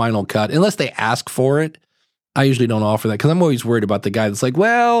somebody final cut, unless they ask for it, I usually don't offer that because I'm always worried about the guy that's like,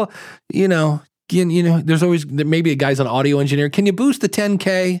 well, there's always maybe a guy's an audio engineer. Can you boost the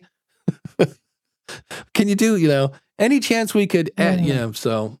 10K? Can you do, any chance we could add,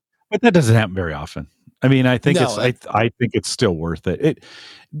 so. But that doesn't happen very often. I mean, I think I think it's still worth it.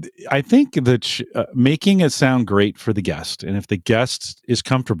 I think that making it sound great for the guest, and if the guest is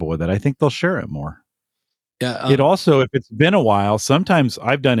comfortable with it, I think they'll share it more. Yeah. It also, if it's been a while, sometimes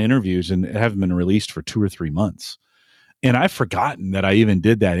I've done interviews and haven't been released for 2 or 3 months, and I've forgotten that I even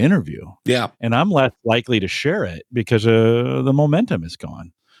did that interview. Yeah. And I'm less likely to share it because the momentum is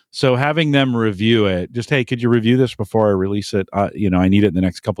gone. So having them review it, just, hey, could you review this before I release it? I need it in the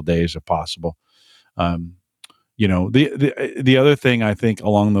next couple of days if possible. The other thing I think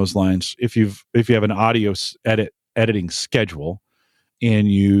along those lines, if you have an audio editing schedule,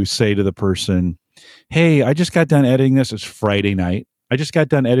 and you say to the person, hey, I just got done editing this. It's Friday night. I just got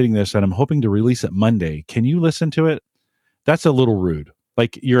done editing this and I'm hoping to release it Monday. Can you listen to it? That's a little rude.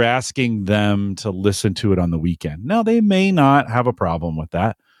 Like you're asking them to listen to it on the weekend. Now, they may not have a problem with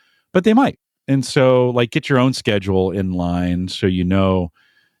that, but they might. And so like get your own schedule in line so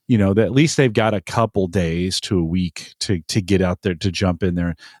that at least they've got a couple days to a week to get out there, to jump in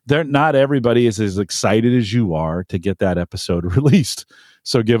there. Not everybody is as excited as you are to get that episode released.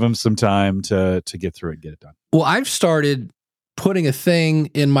 So give them some time to get through it and get it done. Well, I've started putting a thing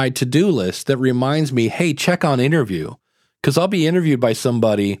in my to-do list that reminds me, hey, check on interview. Because I'll be interviewed by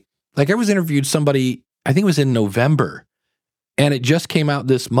somebody. Like I was interviewed somebody, I think it was in November, and it just came out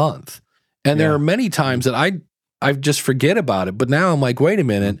this month. And there are many times that I just forget about it. But now I'm like, wait a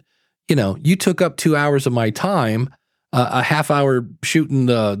minute, you took up 2 hours of my time, a half hour shooting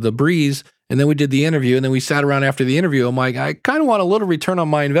the breeze, and then we did the interview, and then we sat around after the interview. I'm like, I kind of want a little return on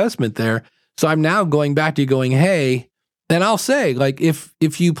my investment there. So I'm now going back to you going, hey, and I'll say, like, if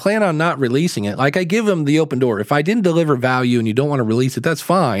you plan on not releasing it, like I give them the open door. If I didn't deliver value and you don't want to release it, that's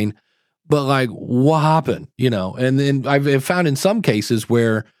fine. But like, what happened? And then I've found in some cases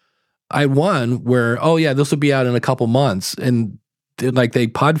where I had one where, oh yeah, this will be out in a couple months, and like they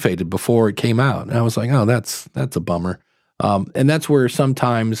pod faded before it came out, and I was like, oh, that's a bummer. And that's where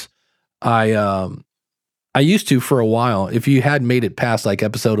sometimes I used to, for a while, if you had made it past like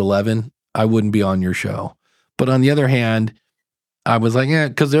episode 11, I wouldn't be on your show. But on the other hand, I was like, yeah,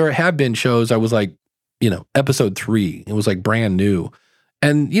 because there have been shows I was like, episode 3, it was like brand new.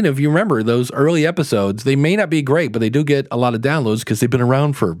 And, if you remember those early episodes, they may not be great, but they do get a lot of downloads because they've been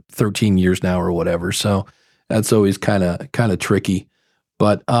around for 13 years now or whatever. So that's always kind of tricky.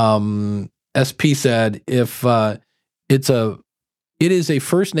 But SP said if it is a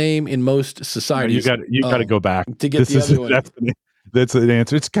first name in most societies. You got to go back to get the other one. That's an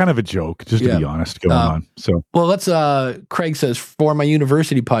answer. It's kind of a joke, just to be honest, going on. So, well, let's. Craig says, for my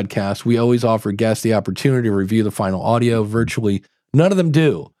university podcast, we always offer guests the opportunity to review the final audio. Virtually none of them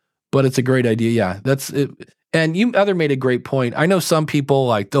do, but it's a great idea. Yeah, that's it. And you made a great point. I know some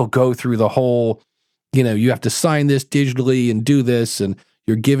people they'll go through the whole, you have to sign this digitally and do this, and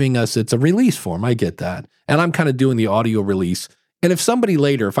you're giving us, it's a release form. I get that, and I'm kind of doing the audio release. And if somebody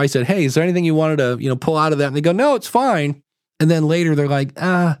later, if I said, hey, is there anything you wanted to, pull out of that? And they go, no, it's fine. And then later they're like,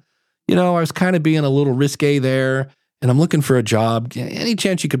 I was kind of being a little risque there, and I'm looking for a job. Any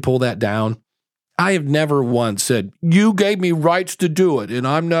chance you could pull that down? I have never once said, you gave me rights to do it, and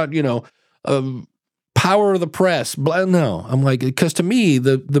I'm not, power of the press. No, I'm like, because to me,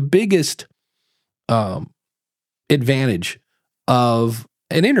 the biggest advantage of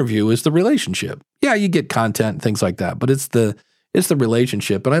an interview is the relationship. Yeah, you get content and things like that, but it's the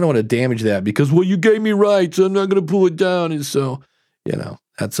relationship, and I don't want to damage that because, well, you gave me rights, I'm not going to pull it down, and so,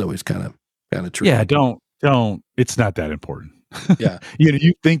 that's always kind of true. Yeah, don't. It's not that important. Yeah,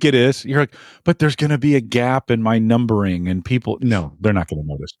 you think it is. You're like, but there's going to be a gap in my numbering, and people, no, they're not going to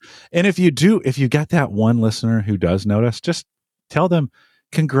notice. And if you got that one listener who does notice, just tell them,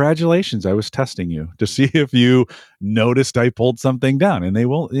 congratulations, I was testing you to see if you noticed I pulled something down, and they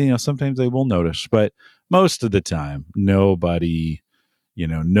will. Sometimes they will notice, but most of the time, nobody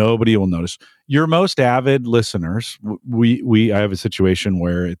will notice. Your most avid listeners, I have a situation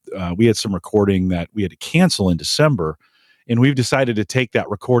where we had some recording that we had to cancel in December, and we've decided to take that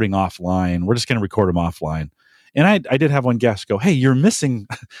recording offline. We're just going to record them offline. And I did have one guest go, hey, I'm missing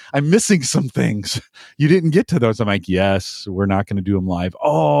some things. You didn't get to those. I'm like, yes, we're not going to do them live.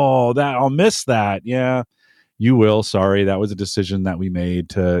 Oh, I'll miss that. Yeah, you will. Sorry. That was a decision that we made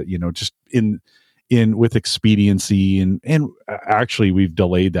to, just in with expediency, and actually we've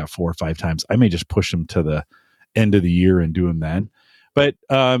delayed that 4 or 5 times. I may just push them to the end of the year and do them then. But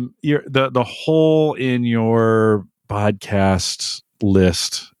the hole in your podcast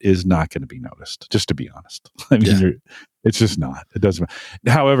list is not going to be noticed, just to be honest. I mean, it's just not. It doesn't.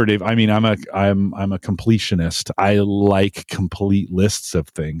 However, Dave, I mean, I'm a completionist. I like complete lists of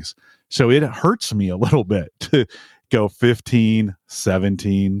things, so it hurts me a little bit to go 15,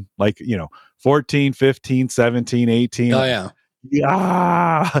 17, 14, 15, 17, 18. Oh yeah.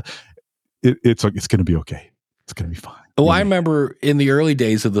 Yeah. It's going to be okay. It's going to be fine. Well, I remember in the early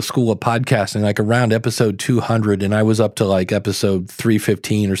days of the School of Podcasting, around episode 200, and I was up to episode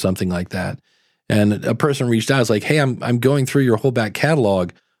 315 or something like that. And a person reached out, I was like, hey, I'm going through your whole back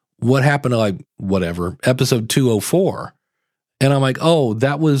catalog. What happened to episode 204? And I'm like, oh,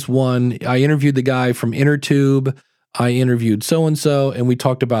 that was one. I interviewed the guy from InnerTube. I interviewed so-and-so, and we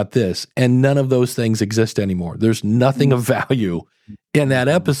talked about this. And none of those things exist anymore. There's nothing of value in that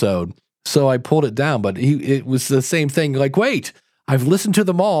episode. So I pulled it down, but it was the same thing. Wait, I've listened to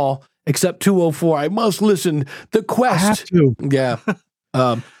them all except 204. I must listen. The Quest. I have to.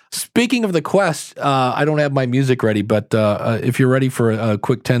 Yeah. Speaking of The Quest, I don't have my music ready, but if you're ready for a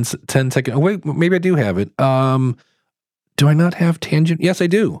quick 10 second. Oh, wait, maybe I do have it. Do I not have tangent? Yes, I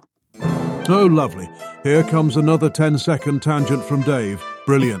do. Oh, lovely. Here comes another 10-second tangent from Dave.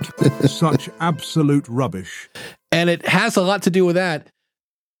 Brilliant. Such absolute rubbish. And it has a lot to do with that.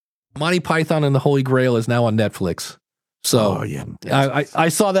 Monty Python and the Holy Grail is now on Netflix. So I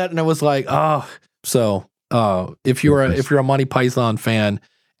saw that and I was like, oh. So if you're a Monty Python fan,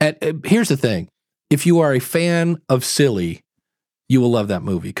 and here's the thing: if you are a fan of silly, you will love that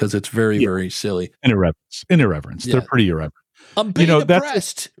movie because it's very, very silly. Irreverence. Yeah. They're pretty irreverent. I'm being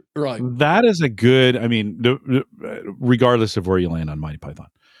impressed. Right. That is a good. I mean, regardless of where you land on Monty Python.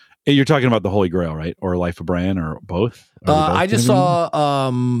 You're talking about the Holy Grail, right? Or Life of Brian, or both? I just saw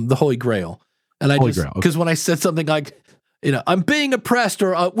the Holy Grail, and because when I said something like, I'm being oppressed,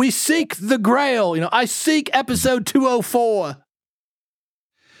 or we seek the Grail, I seek episode 204.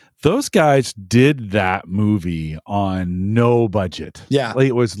 those guys did that movie on no budget. Yeah. Like,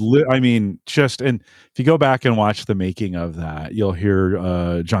 it was, and if you go back and watch the making of that, you'll hear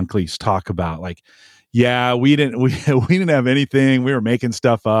John Cleese talk about like, yeah, we didn't have anything. We were making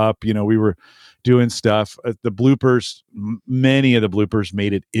stuff up. We were doing stuff. The bloopers, many of the bloopers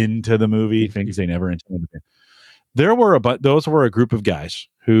made it into the movie, things they never intended to. Those were a group of guys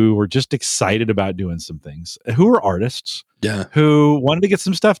who were just excited about doing some things, who were artists, who wanted to get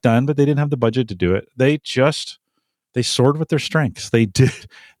some stuff done, but they didn't have the budget to do it. They soared with their strengths. They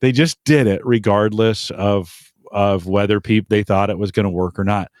just did it regardless of whether they thought it was going to work or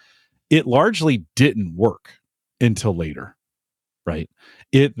not. It largely didn't work until later, right?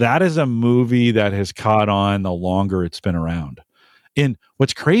 That is a movie that has caught on the longer it's been around. And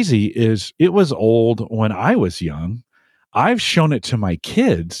what's crazy is it was old when I was young. I've shown it to my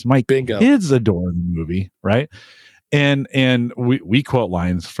kids. My kids adore the movie, right? And we quote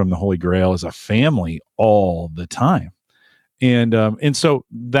lines from the Holy Grail as a family all the time. And so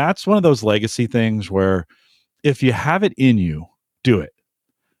that's one of those legacy things where if you have it in you, do it.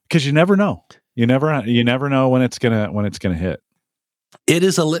 Because you never know. You never know when it's gonna hit. It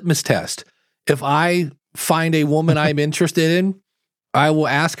is a litmus test. If I find a woman I'm interested in, I will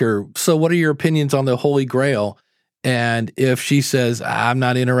ask her, so what are your opinions on the Holy Grail? And if she says, I'm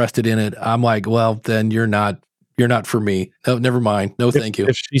not interested in it, I'm like, well, then you're not for me. No, never mind. No, thank you.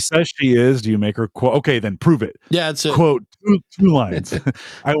 If she says she is, do you make her quote? Okay, then prove it. Yeah, it's quote two lines.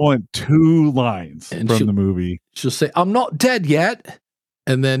 I want 2 lines from the movie. She'll say, I'm not dead yet.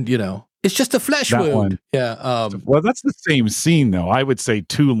 And then, it's just a flesh wound. One. Yeah. Well, that's the same scene, though. I would say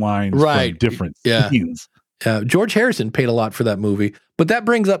 2 lines from different scenes. George Harrison paid a lot for that movie, but that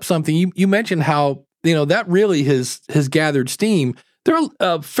brings up something you mentioned how that really has gathered steam. There are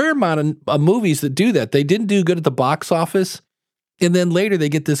a fair amount of movies that do that. They didn't do good at the box office, and then later they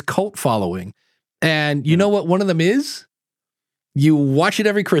get this cult following. And you know what one of them is? You watch it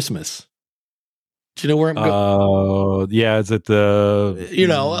every Christmas. Do you know where I'm going? Oh, yeah. Is it the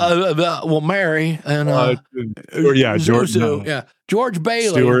Mary and George, George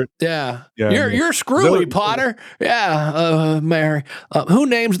Bailey, Stewart. Yeah. You're screwy, Potter. Yeah, Mary. Who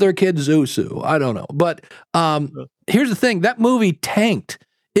names their kid Zuzu? I don't know. But here's the thing: that movie tanked.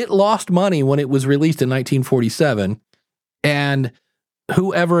 It lost money when it was released in 1947, and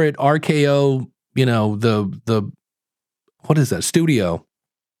whoever at RKO, the what is that studio?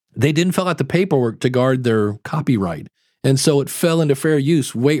 They didn't fill out the paperwork to guard their copyright. And so it fell into fair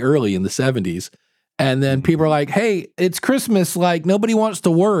use way early in the 70s. And then people are like, hey, it's Christmas. Like, nobody wants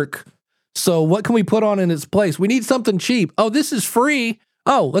to work. So what can we put on in its place? We need something cheap. Oh, this is free.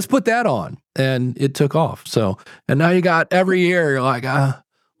 Oh, let's put that on. And it took off. So, and now you got every year, you're like,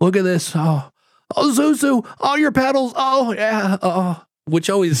 look at this. Oh, Zuzu. Oh, your pedals. Oh, yeah. Oh, which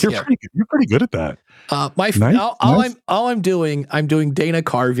always, you're pretty good at that. I'm doing Dana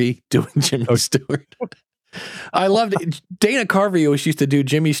Carvey doing Jimmy Stewart. I loved it. Dana Carvey always used to do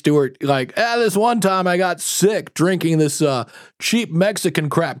Jimmy Stewart like, this one time I got sick drinking this cheap Mexican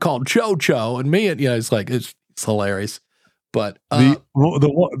crap called Cho-Cho, and me, it's like it's hilarious. But the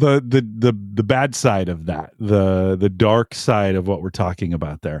bad side of that, the dark side of what we're talking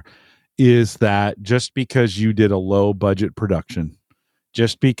about there, is that just because you did a low budget production.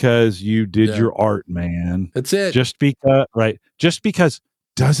 Just because you did your art, man. That's it. Just because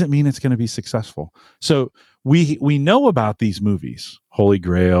doesn't mean it's going to be successful. So we know about these movies, Holy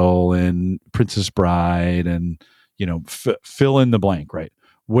Grail and Princess Bride, and fill in the blank, right?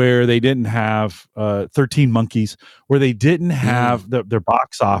 Where they didn't have 13 Monkeys, where they didn't have their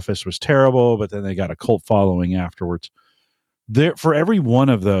box office was terrible, but then they got a cult following afterwards. There, for every one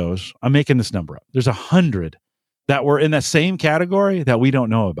of those, I'm making this number up. There's 100 that were in that same category that we don't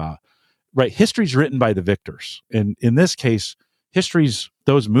know about, right? History's written by the victors. And in this case,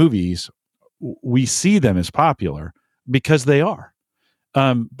 those movies, we see them as popular because they are.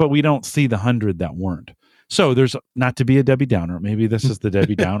 But we don't see the 100 that weren't. So there's, not to be a Debbie Downer, maybe this is the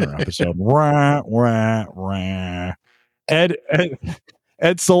Debbie Downer episode. Wah, wah, wah.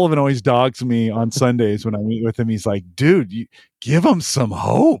 Ed Sullivan always dogs me on Sundays when I meet with him. He's like, dude, you give them some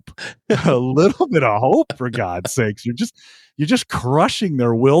hope, a little bit of hope, for God's sakes. You're just crushing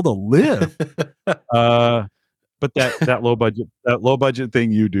their will to live. But that low budget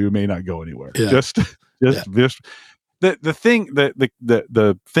thing you do may not go anywhere. Yeah. The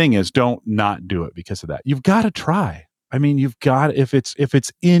thing is, don't not do it because of that. You've got to try. I mean, if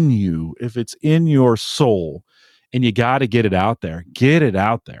it's in you, if it's in your soul, and you got to get it out there. Get it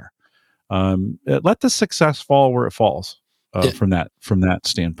out there. Let the success fall where it falls from that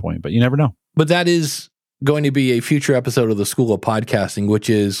standpoint. But you never know. But that is going to be a future episode of the School of Podcasting, which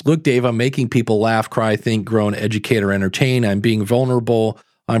is, look, Dave, I'm making people laugh, cry, think, grow, and educate or entertain. I'm being vulnerable.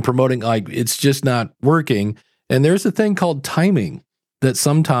 I'm promoting, like, it's just not working. And there's a thing called timing that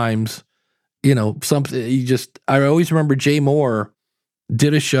sometimes, I always remember Jay Moore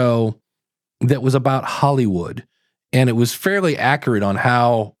did a show that was about Hollywood, and it was fairly accurate on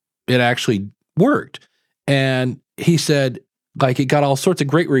how it actually worked. And he said, like, it got all sorts of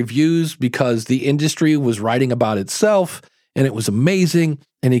great reviews because the industry was writing about itself, and it was amazing.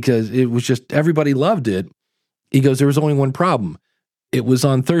 And he goes, it was just, everybody loved it. He goes, there was only one problem. It was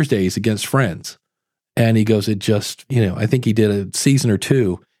on Thursdays against Friends. And he goes, it just, I think he did a season or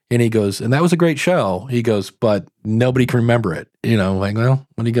two. And he goes, and that was a great show. He goes, but nobody can remember it. Like, well,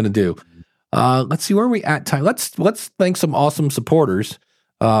 what are you going to do? Let's see, where are we at time? Let's thank some awesome supporters.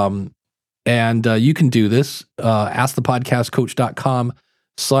 And you can do this,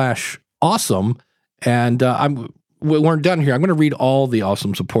 askthepodcastcoach.com/awesome. And we weren't done here. I'm going to read all the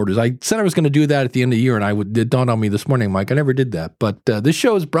awesome supporters. I said I was going to do that at the end of the year, and it dawned on me this morning, Mike, I never did that. But this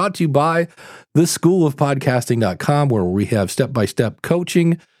show is brought to you by theschoolofpodcasting.com, where we have step-by-step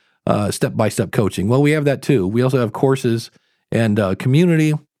coaching. Well, we have that too. We also have courses and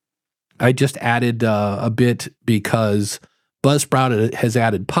community. I just added a bit because Buzzsprout has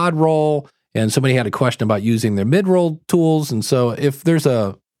added Podroll, and somebody had a question about using their mid-roll tools. And so if there's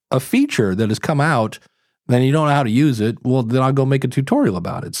a feature that has come out, then you don't know how to use it, well, then I'll go make a tutorial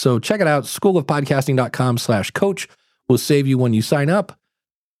about it. So check it out. schoolofpodcasting.com/coach will save you when you sign up.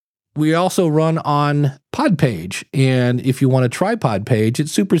 We also run on Podpage. And if you want to try Podpage,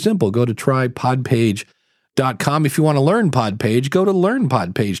 it's super simple. Go to trypodpage.com. If you want to learn Podpage, go to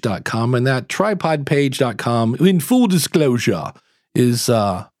learnpodpage.com. And that trypodpage.com, in full disclosure, is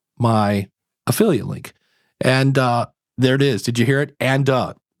my affiliate link. And there it is. Did you hear it? And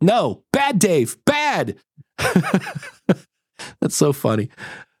no, bad, Dave, bad. That's so funny.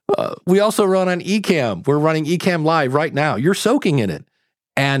 We also run on Ecamm. We're running Ecamm Live right now. You're soaking in it.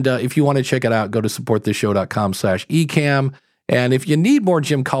 And if you want to check it out, go to supportthishow.com/Ecamm. And if you need more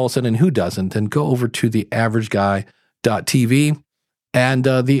Jim Collison, and who doesn't, then go over to theaverageguy.tv. And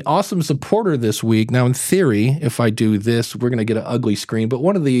the awesome supporter this week, now in theory, if I do this, we're going to get an ugly screen, but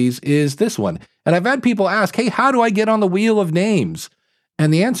one of these is this one. And I've had people ask, hey, how do I get on the wheel of names?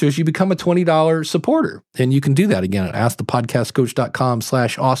 And the answer is you become a $20 supporter. And you can do that again at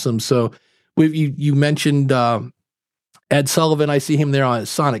askthepodcastcoach.com/awesome. So you mentioned Ed Sullivan. I see him there on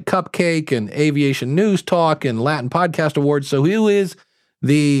Sonic Cupcake and Aviation News Talk and Latin Podcast Awards. So who is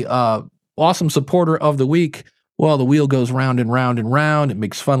the awesome supporter of the week? Well, the wheel goes round and round and round. It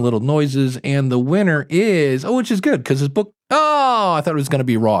makes fun little noises. And the winner is, which is good because his book, I thought it was going to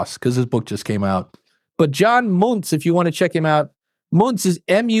be Ross because his book just came out. But John Muntz, if you want to check him out, Muntz is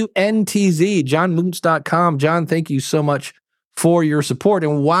MUNTZ, johnmuntz.com. John, thank you so much for your support.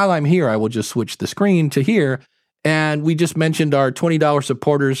 And while I'm here, I will just switch the screen to here. And we just mentioned our $20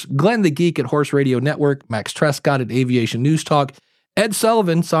 supporters, Glenn the Geek at Horse Radio Network, Max Trescott at Aviation News Talk, Ed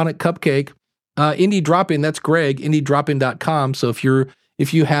Sullivan, Sonic Cupcake, Indie Drop-In, that's Greg, indiedropin.com. So if you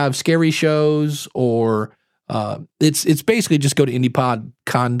have scary shows or it's basically just go to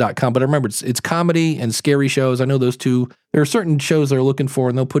indiepodcon.com. But remember, it's comedy and scary shows. I know those two. There are certain shows they're looking for,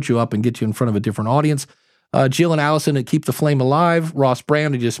 and they'll put you up and get you in front of a different audience. Jill and Allison at Keep the Flame Alive. Ross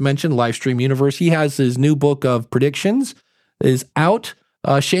Brand, I just mentioned, Livestream Universe. He has his new book of predictions is out.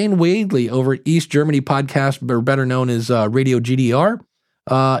 Shane Wadley over at East Germany Podcast, or better known as Radio GDR.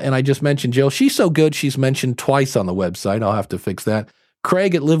 And I just mentioned Jill. She's so good, she's mentioned twice on the website. I'll have to fix that.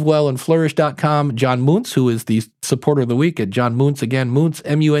 Craig at livewellandflourish.com. John Muntz, who is the supporter of the week at John Muntz. Again, Muntz,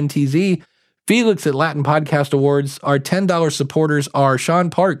 MUNTZ. Felix at Latin Podcast Awards. Our $10 supporters are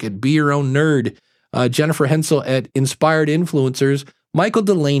Sean Park at Be Your Own Nerd. Jennifer Hensel at Inspired Influencers. Michael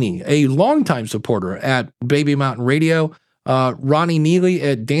Delaney, a longtime supporter at Baby Mountain Radio. Ronnie Neely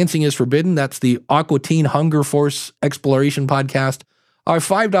at Dancing is Forbidden. That's the Aqua Teen Hunger Force Exploration podcast. Our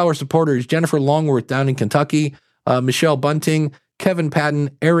 $5 supporters, Jennifer Longworth down in Kentucky. Michelle Bunting, Kevin Patton,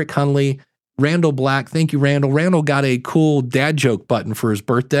 Eric Hunley, Randall Black. Thank you, Randall. Randall got a cool dad joke button for his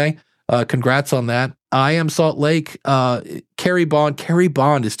birthday. Congrats on that. I Am Salt Lake, Carrie Bond. Carrie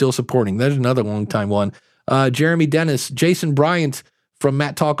Bond is still supporting. There's another long-time one. Jeremy Dennis, Jason Bryant from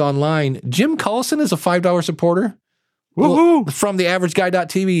Matt Talk Online. Jim Collison is a $5 supporter. Woohoo! From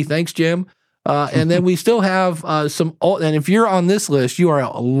theaverageguy.tv. Thanks, Jim. And then we still have some, and if you're on this list, you are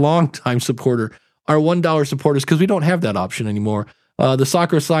a long-time supporter. Our $1 supporters, because we don't have that option anymore. The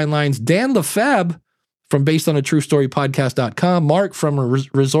Soccer Sidelines, Dan Lefebvre from Based on a True Story Podcast.com, Mark from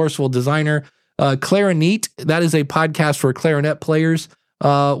Resourceful Designer, Clarinet, that is a podcast for clarinet players.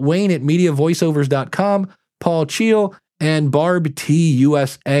 Wayne at mediavoiceovers.com, Paul Cheel, and Barb T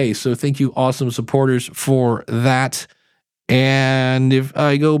USA. So thank you, awesome supporters, for that. And if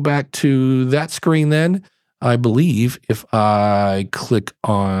I go back to that screen, then I believe if I click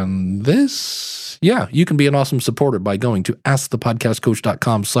on this, yeah, you can be an awesome supporter by going to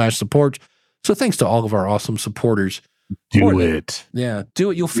askthepodcastcoach.com/support. So thanks to all of our awesome supporters. Do it. Yeah,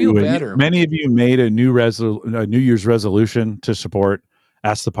 do it. You'll feel better. Many of you made a New Year's resolution to support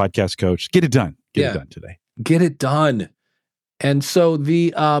Ask the Podcast Coach. Get it done. Get it done today. Get it done. And so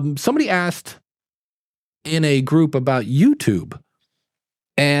the somebody asked in a group about YouTube,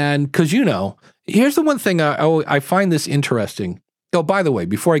 and because here's the one thing I find this interesting. Oh, by the way,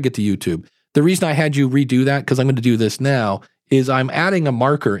 before I get to YouTube, the reason I had you redo that, because I'm going to do this now, is I'm adding a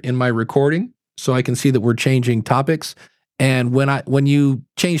marker in my recording so I can see that we're changing topics. And when you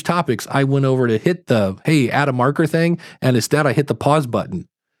change topics, I went over to hit the, hey, add a marker thing, and instead I hit the pause button.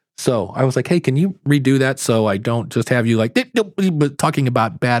 So I was like, hey, can you redo that so I don't just have you like talking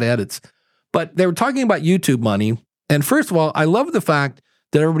about bad edits? But they were talking about YouTube money. And first of all, I love the fact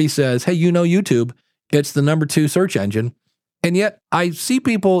that everybody says, hey, YouTube, it's the number 2 search engine. And yet I see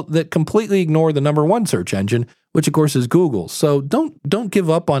people that completely ignore the number 1 search engine, which of course is Google. So don't give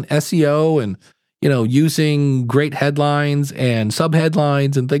up on SEO and, using great headlines and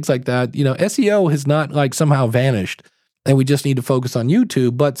subheadlines and things like that. SEO has not like somehow vanished, and we just need to focus on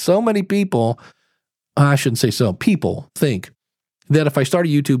YouTube. But so many people, I shouldn't say so, people think that if I start a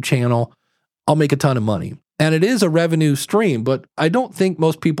YouTube channel, I'll make a ton of money. And it is a revenue stream, but I don't think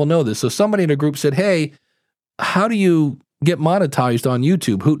most people know this. So somebody in a group said, hey, how do you get monetized on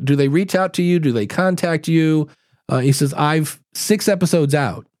YouTube? Who do they reach out to you? Do they contact you? He says, I've 6 episodes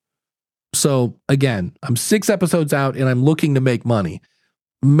out. So again, I'm 6 episodes out and I'm looking to make money.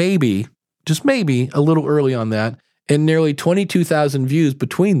 Maybe, just maybe, a little early on that, and nearly 22,000 views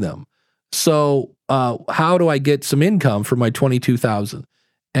between them. So how do I get some income for my 22,000?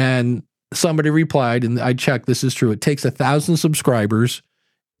 And somebody replied, and I checked, this is true. It takes 1,000 subscribers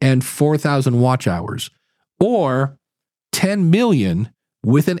and 4,000 watch hours, or 10 million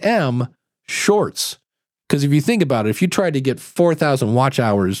with an M shorts. Because if you think about it, if you tried to get 4,000 watch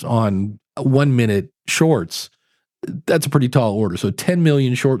hours on 1 minute shorts, that's a pretty tall order. So 10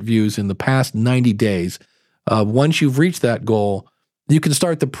 million short views in the past 90 days. Once you've reached that goal, you can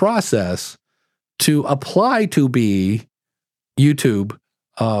start the process to apply to be YouTube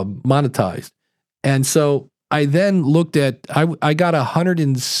monetized. And so I then looked at, I got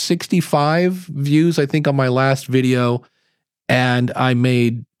 165 views, I think, on my last video, and I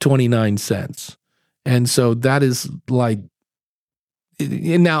made 29 cents. And so that is like,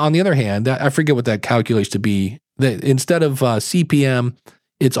 and now on the other hand, I forget what that calculates to be. That instead of CPM,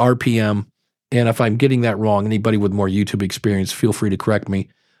 it's RPM. And if I'm getting that wrong, anybody with more YouTube experience, feel free to correct me.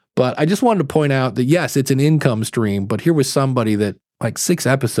 But I just wanted to point out that yes, it's an income stream, but here was somebody that like 6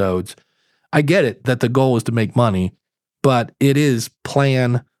 episodes. I get it that the goal is to make money, but it is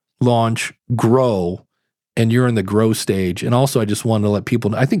plan, launch, grow, and you're in the grow stage. And also I just wanted to let people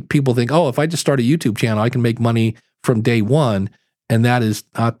know, I think people think, oh, if I just start a YouTube channel, I can make money from day one. And that is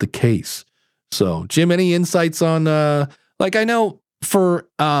not the case. So Jim, any insights on, like I know for,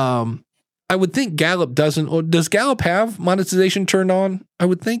 I would think Gallup doesn't, or does Gallup have monetization turned on? I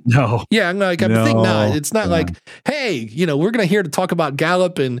would think. No. Yeah, I would think not. It's not like, hey, we're going to here to talk about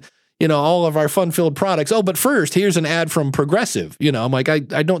Gallup and, all of our fun-filled products. Oh, but first, here's an ad from Progressive. I'm like, I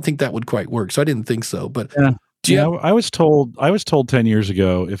don't think that would quite work. So I didn't think so. But I was told 10 years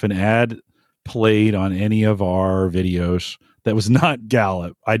ago, if an ad played on any of our videos that was not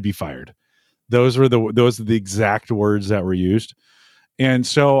Gallup, I'd be fired. Those are the exact words that were used. And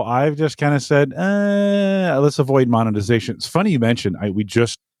so I've just kind of said, let's avoid monetization. It's funny you mentioned, we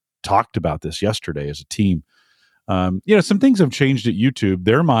just talked about this yesterday as a team. Some things have changed at YouTube.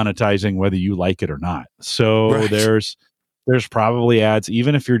 They're monetizing whether you like it or not. So right. There's probably ads,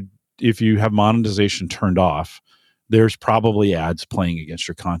 even if you have monetization turned off, there's probably ads playing against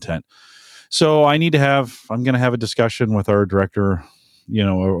your content. So I'm going to have a discussion with our director,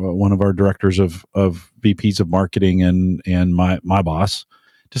 one of our directors of VPs of marketing and my boss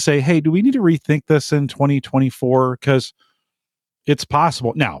to say, hey, do we need to rethink this in 2024? Because it's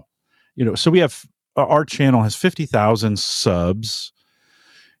possible now, so we have, our channel has 50,000 subs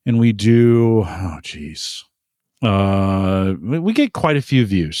and we do, we get quite a few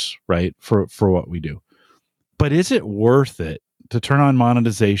views, right? For what we do, but is it worth it to turn on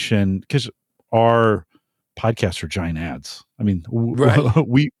monetization? Because our podcasts are giant ads. I mean, right.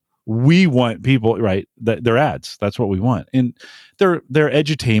 we want people, right? They're ads. That's what we want. And they're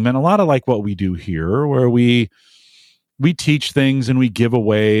edutainment, a lot of like what we do here, where we we teach things and we give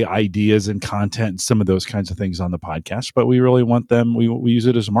away ideas and content and some of those kinds of things on the podcast, but we really want them. We use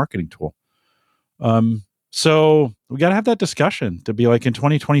it as a marketing tool. So we got to have that discussion to be like, in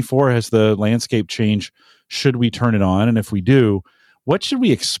 2024, has the landscape changed? Should we turn it on? And if we do, what should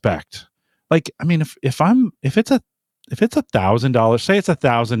we expect? Like, I mean, if it's $1,000, say it's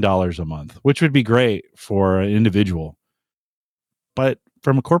 $1,000 a month, which would be great for an individual, but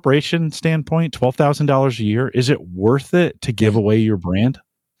from a corporation standpoint, $12,000 a year, is it worth it to give away your brand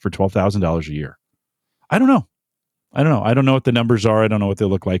for $12,000 a year? I don't know. I don't know what the numbers are. I don't know what they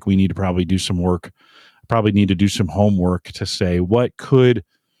look like. We need to probably do some work. Probably need to do some homework to say, what could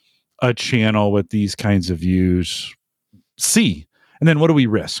a channel with these kinds of views see? And then what do we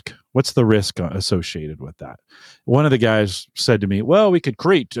risk? What's the risk associated with that? One of the guys said to me, well, we could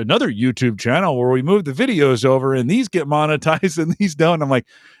create another YouTube channel where we move the videos over and these get monetized and these don't. I'm like,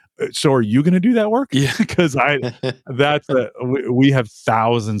 so are you going to do that work? Yeah. Because we have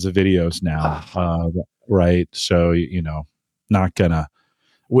thousands of videos now. Right. So, not gonna,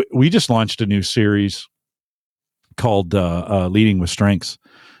 we just launched a new series called Leading with Strengths.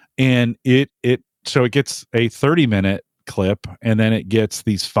 And it gets a 30-minute clip, and then it gets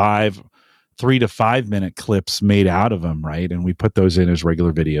these 3 to 5 minute clips made out of them, right? And we put those in as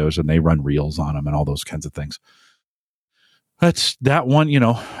regular videos, and they run reels on them and all those kinds of things. That's that one,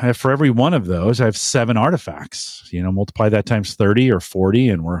 for every one of those, I have 7 artifacts. Multiply that times 30 or 40,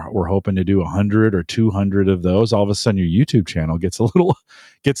 and we're hoping to do 100 or 200 of those. All of a sudden, your YouTube channel gets a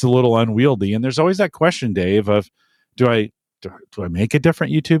little unwieldy. And there's always that question, Dave, of do I make a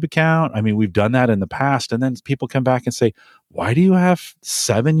different YouTube account? I mean, we've done that in the past, and then people come back and say, why do you have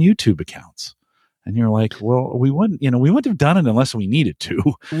 7 YouTube accounts? And you're like, well, we wouldn't have done it unless we needed to.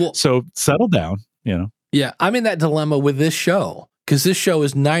 Well, so settle down, Yeah, I'm in that dilemma with this show, because this show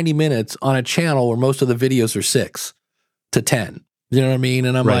is 90 minutes on a channel where most of the videos are 6 to 10. You know what I mean?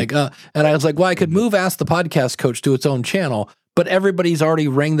 And I'm like, and I was like, well, I could move Ask the Podcast Coach to its own channel, but everybody's already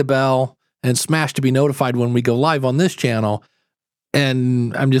rang the bell and smashed to be notified when we go live on this channel.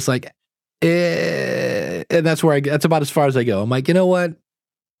 And I'm just like, and that's about as far as I go. I'm like, you know what?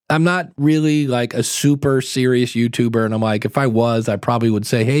 I'm not really like a super serious YouTuber. And I'm like, if I was, I probably would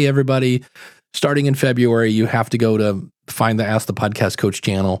say, hey, everybody, starting in February, you have to go to find the Ask the Podcast Coach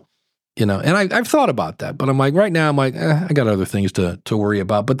channel, and I've thought about that, but I'm like, right now, I'm like, I got other things to worry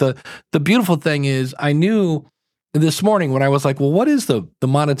about. But the beautiful thing is, I knew this morning when I was like, well, what is the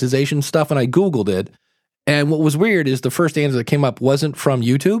monetization stuff? And I Googled it. And what was weird is the first answer that came up wasn't from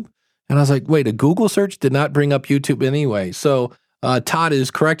YouTube. And I was like, wait, a Google search did not bring up YouTube anyway. So Todd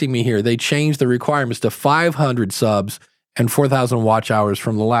is correcting me here. They changed the requirements to 500 subs and 4,000 watch hours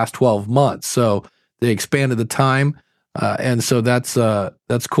from the last 12 months. So they expanded the time. And so that's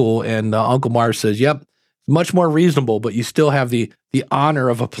cool. And Uncle Mars says, yep, much more reasonable, but you still have the honor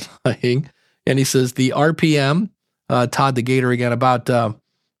of applying. And he says the RPM, Todd the Gator again, about $4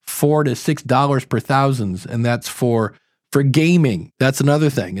 to $6 per thousands. And that's for gaming. That's another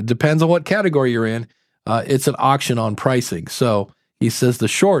thing. It depends on what category you're in. It's an auction on pricing. So he says the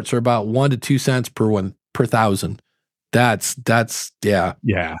shorts are about 1 to 2 cents per thousand. That's yeah.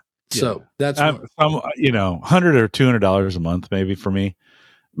 Yeah. So that's $100 or $200 a month, maybe for me,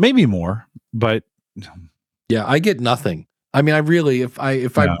 maybe more, but yeah, I get nothing. I mean, I really,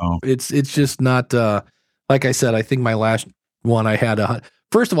 it's just not, like I said, I think my last one I had,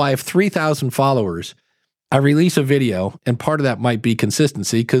 first of all, I have 3,000 followers. I release a video, and part of that might be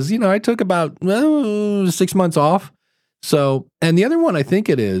consistency because, I took about 6 months off. So, and the other one I think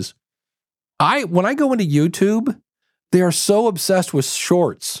it is, when I go into YouTube, they are so obsessed with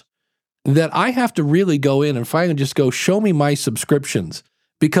shorts that I have to really go in and finally just go, show me my subscriptions,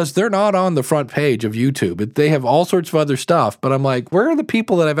 because they're not on the front page of YouTube. They have all sorts of other stuff, but I'm like, where are the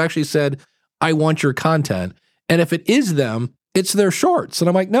people that I've actually said, I want your content? And if it is them, it's their shorts. And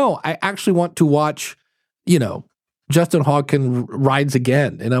I'm like, no, I actually want to watch, Justin Hawken rides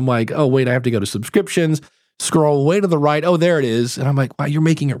again. And I'm like, oh, wait, I have to go to subscriptions, scroll way to the right. Oh, there it is. And I'm like, wow, you're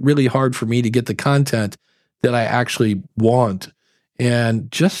making it really hard for me to get the content that I actually want. And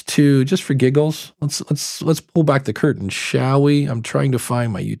just for giggles, let's pull back the curtain, shall we? I'm trying to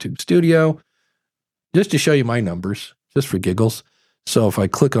find my YouTube studio just to show you my numbers, just for giggles. So if I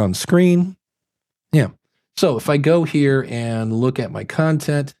click on screen, yeah. So if I go here and look at my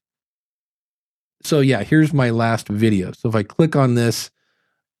content, so yeah, here's my last video. So if I click on this,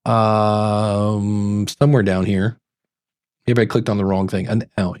 somewhere down here, maybe I clicked on the wrong thing. And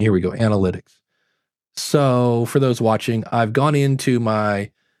here we go, analytics. So for those watching, I've gone into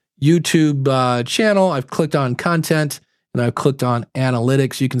my YouTube channel. I've clicked on content, and I clicked on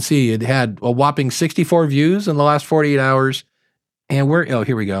analytics. You can see it had a whopping 64 views in the last 48 hours. And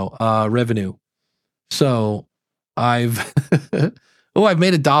here we go. Revenue. So I've made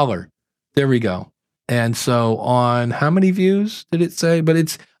 $1. There we go. And so on how many views did it say?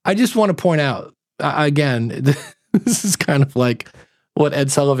 But I just want to point out again, this is kind of like what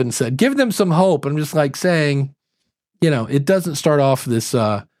Ed Sullivan said, give them some hope. I'm just like saying, it doesn't start off this,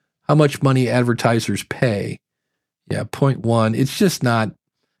 how much money advertisers pay. Yeah. 0.1. It's just not,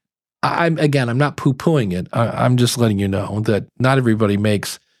 I'm not poo-pooing it. I'm just letting you know that not everybody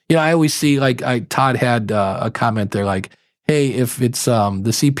makes, I always see Todd had a comment there like, hey, if it's, the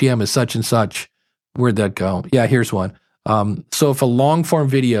CPM is such and such, where'd that go? Yeah, here's one. So if a long form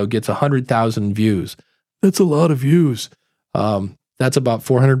video gets 100,000 views, that's a lot of views. That's about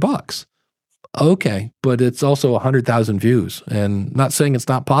 $400. Okay, but it's also 100,000 views, and not saying it's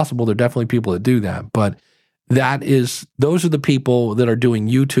not possible. There are definitely people that do that, but those are the people that are doing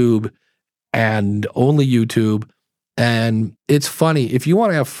YouTube and only YouTube. And it's funny, if you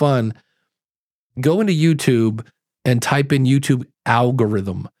want to have fun, go into YouTube and type in YouTube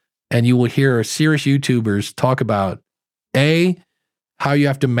algorithm, and you will hear serious YouTubers talk about A, how you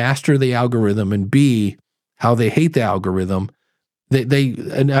have to master the algorithm, and B, how they hate the algorithm.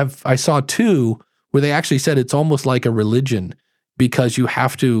 I saw two where they actually said it's almost like a religion because you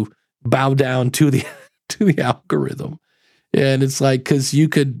have to bow down to the algorithm. And it's like, because you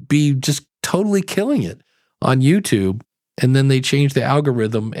could be just totally killing it on YouTube, and then they change the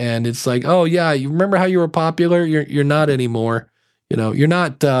algorithm, and it's like, oh yeah, you remember how you were popular? You're not anymore. You're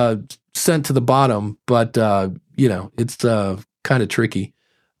not sent to the bottom, but it's kind of tricky.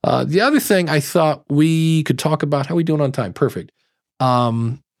 The other thing I thought we could talk about, how are we doing on time? Perfect.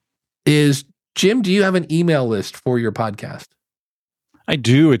 Is Jim, do you have an email list for your podcast? I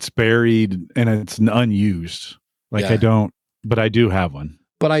do. It's buried and it's unused. I don't, but I do have one.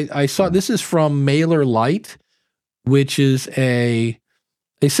 But I saw this is from MailerLite, which is a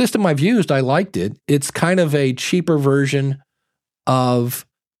system I've used. I liked it. It's kind of a cheaper version of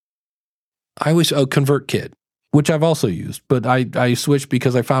ConvertKit, which I've also used, but I switched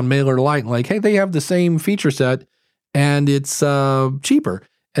because I found MailerLite like, hey, they have the same feature set and it's cheaper.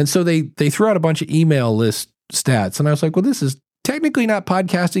 And so they threw out a bunch of email list stats, and I was like, well, this is technically not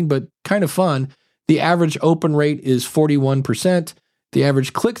podcasting, but kind of fun. The average open rate is 41%. The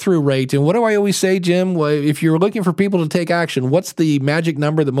average click-through rate, and what do I always say, Jim? Well, if you're looking for people to take action, what's the magic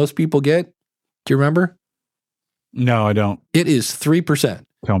number that most people get? Do you remember? No, I don't. It is 3%.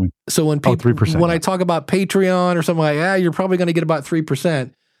 Tell me. So when people, 3%, when I talk about Patreon or something like, you're probably going to get about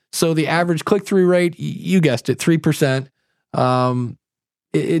 3%. So the average click-through rate, you guessed it, 3%.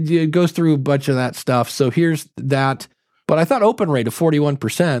 It goes through a bunch of that stuff. So here's that. But I thought open rate of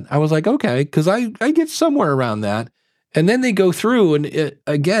 41%. I was like, okay, because I get somewhere around that. And then they go through, and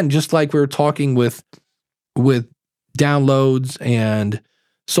again, just like we were talking with downloads and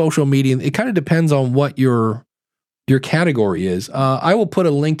social media, it kind of depends on what your category is. I will put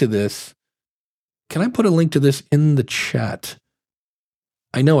a link to this. Can I put a link to this in the chat?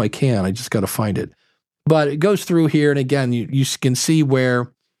 I know I can. I just got to find it. But it goes through here, and again, you can see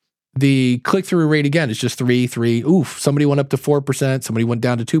where the click-through rate, again, is just 3. Oof, somebody went up to 4%. Somebody went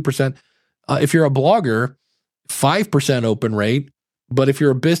down to 2%. If you're a blogger, 5% open rate. But if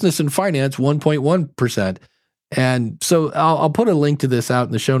you're a business and finance, 1.1%. And so I'll put a link to this out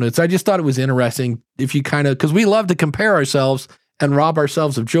in the show notes. I just thought it was interesting if you kind of, because we love to compare ourselves and rob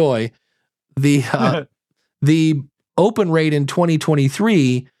ourselves of joy. The open rate in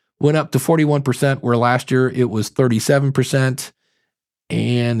 2023 went up to 41%, where last year it was 37%.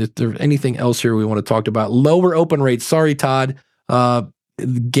 And if there's anything else here we want to talk about, lower open rates. Sorry, Todd.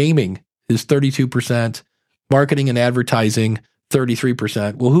 Gaming is 32%. Marketing and advertising,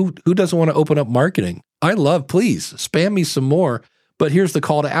 33%. Well, who doesn't want to open up marketing? Please spam me some more. But here's the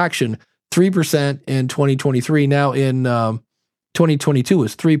call to action. 3% in 2023. Now in 2022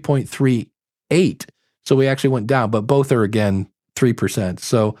 was 3.38. So we actually went down, but both are again 3%.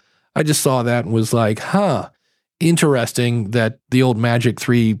 So I just saw that and was like, interesting that the old magic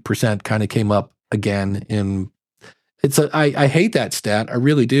 3% kind of came up again. And I hate that stat. I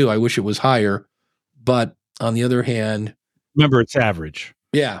really do. I wish it was higher. But on the other hand, remember, it's average.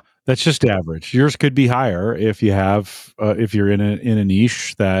 Yeah. That's just average. Yours could be higher if you have, if you're in a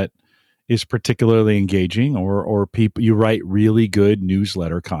niche that is particularly engaging, or people, you write really good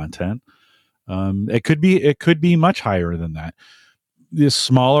newsletter content. It could be much higher than that. This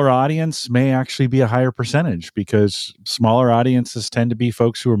smaller audience may actually be a higher percentage, because smaller audiences tend to be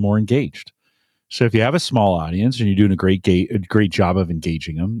folks who are more engaged. So if you have a small audience and you're doing a great job of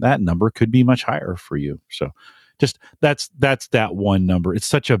engaging them, that number could be much higher for you. So just that's that one number. It's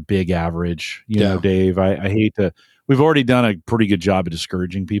such a big average, you know, Dave. I hate to. We've already done a pretty good job of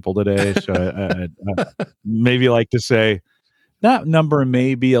discouraging people today, so I maybe like to say that number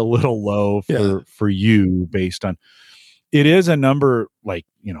may be a little low for you based on. It is a number like,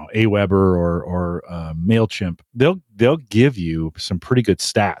 you know, Aweber or MailChimp. They'll give you some pretty good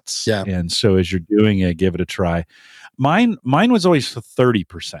stats, and so as you're doing it, give it a try. Mine was always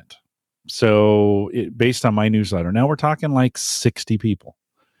 30%. So based on my newsletter, now we're talking like 60 people.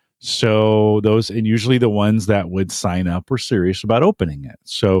 So those, and usually the ones that would sign up were serious about opening it.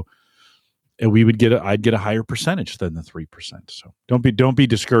 So I'd get a higher percentage than the 3%. So don't be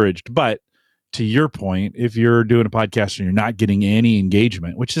discouraged. But to your point, if you're doing a podcast and you're not getting any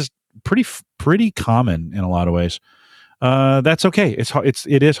engagement, which is pretty common in a lot of ways, that's okay.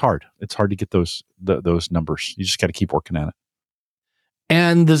 It is hard. It's hard to get those numbers. You just got to keep working at it.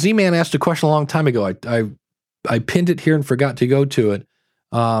 And the Z-Man asked a question a long time ago. I pinned it here and forgot to go to it.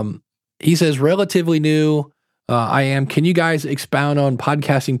 He says, relatively new. Can you guys expound on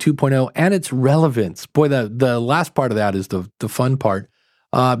podcasting 2.0 and its relevance? Boy, the last part of that is the fun part.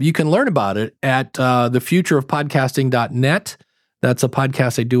 You can learn about it at thefutureofpodcasting.net. That's a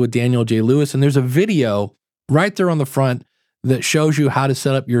podcast I do with Daniel J. Lewis. And there's a video right there on the front that shows you how to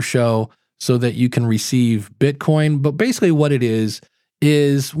set up your show so that you can receive Bitcoin. But basically what it is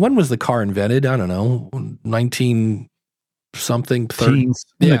when was the car invented? I don't know, 19 something, 30.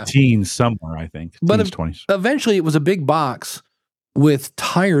 Teens somewhere, I think. But 20s. Eventually it was a big box with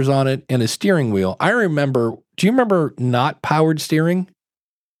tires on it and a steering wheel. Do you remember not powered steering?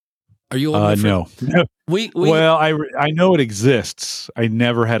 Are you old enough? No. Well, I know it exists. I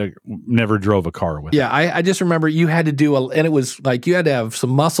never drove a car with it. Yeah, I just remember you had to do and it was like you had to have some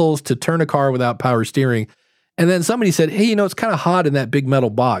muscles to turn a car without power steering. And then somebody said, hey, it's kind of hot in that big metal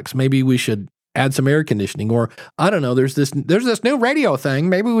box. Maybe we should add some air conditioning, or I don't know, there's this new radio thing.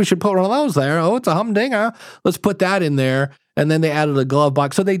 Maybe we should put one of those there. Oh, it's a humdinger. Let's put that in there. And then they added a glove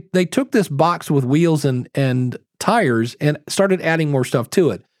box. So they took this box with wheels and tires and started adding more stuff to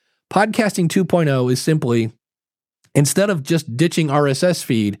it. Podcasting 2.0 is simply, instead of just ditching RSS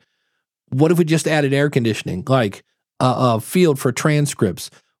feed, what if we just added air conditioning, like a field for transcripts?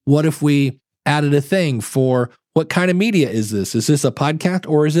 What if we added a thing for what kind of media is this? Is this a podcast,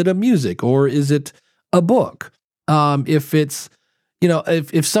 or is it a music, or is it a book? If it's,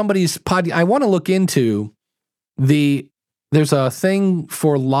 if somebody's I want to look into there's a thing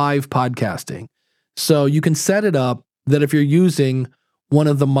for live podcasting. So you can set it up that if you're using one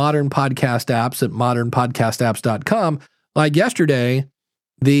of the modern podcast apps at modernpodcastapps.com, like yesterday,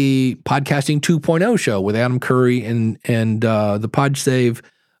 the Podcasting 2.0 show with Adam Curry and the PodSave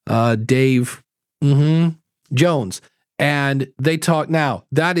Dave Jones. And they talk now,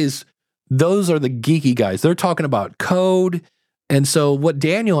 those are the geeky guys. They're talking about code. And so what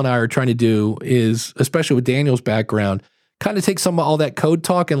Daniel and I are trying to do is, especially with Daniel's background, kind of take some of all that code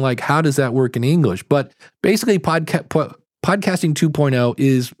talk and like, how does that work in English? But basically podcasting 2.0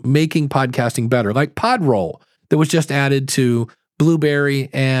 is making podcasting better, like Podroll that was just added to Blueberry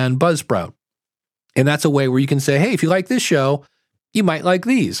and Buzzsprout. And that's a way where you can say, hey, if you like this show, you might like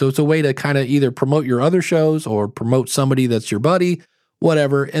these. So it's a way to kind of either promote your other shows or promote somebody that's your buddy,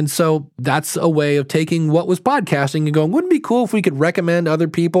 whatever. And so that's a way of taking what was podcasting and going, wouldn't it be cool if we could recommend other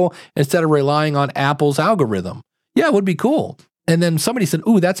people instead of relying on Apple's algorithm? Yeah, it would be cool. And then somebody said,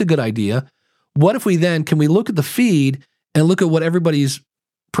 ooh, that's a good idea. What if can we look at the feed and look at what everybody's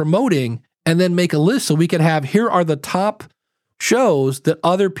promoting and then make a list so we can have, here are the top shows that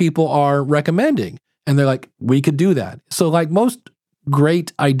other people are recommending. And they're like, we could do that. So like most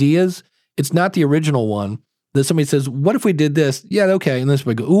great ideas, it's not the original one that somebody says, what if we did this? Yeah, okay. And then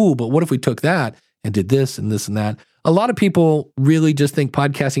somebody go, ooh, but what if we took that and did this and this and that? A lot of people really just think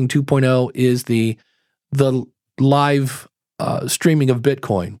podcasting 2.0 is the live streaming of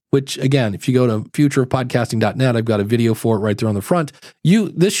Bitcoin, which again, if you go to futureofpodcasting.net, I've got a video for it right there on the front.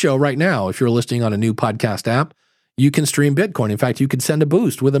 This show right now, if you're listening on a new podcast app, you can stream Bitcoin. In fact, you could send a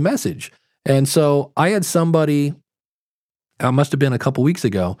boost with a message. And so I had somebody, must have been a couple weeks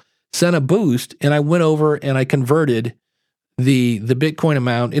ago, sent a boost, and I went over and I converted the Bitcoin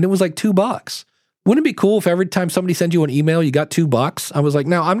amount, and it was like $2. Wouldn't it be cool if every time somebody sends you an email, you got $2? I was like,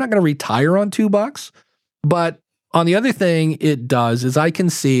 now I'm not going to retire on $2, but on the other thing it does is I can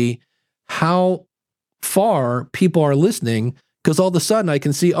see how far people are listening, because all of a sudden I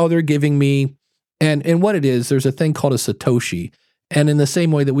can see, they're giving me, and what it is, there's a thing called a Satoshi. And in the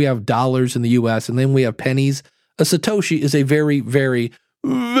same way that we have dollars in the US and then we have pennies, a Satoshi is a very, very,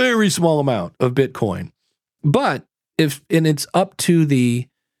 very small amount of Bitcoin. But it's up to the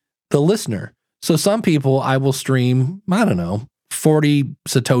listener. So some people I will stream, I don't know, 40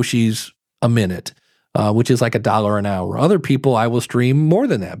 Satoshis a minute, which is like $1 an hour. Other people I will stream more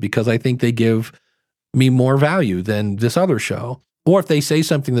than that because I think they give me more value than this other show. Or if they say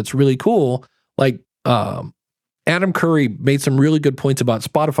something that's really cool, like Adam Curry made some really good points about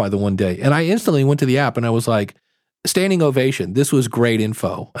Spotify the one day. And I instantly went to the app and I was like, standing ovation. This was great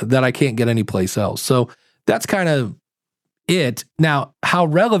info that I can't get anyplace else. So that's kind of it. Now, how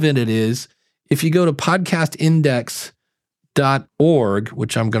relevant it is, if you go to podcastindex.org,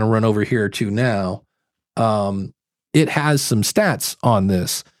 which I'm going to run over here to now, it has some stats on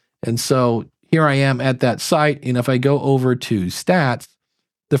this. And so here I am at that site. And if I go over to stats,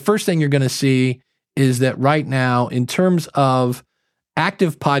 the first thing you're going to see is that right now, in terms of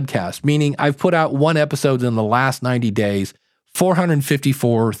active podcasts, meaning I've put out one episode in the last 90 days,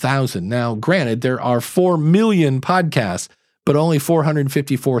 454,000. Now, granted, there are 4 million podcasts, but only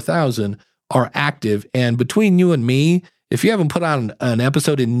 454,000 are active. And between you and me, if you haven't put out an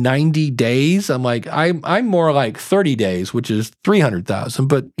episode in 90 days, I'm more like 30 days, which is 300,000,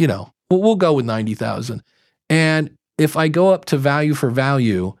 but we'll go with 90,000. And if I go up to value for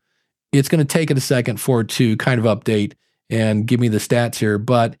value, it's going to take it a second for it to kind of update and give me the stats here,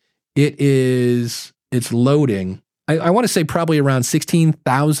 but it's loading. I want to say probably around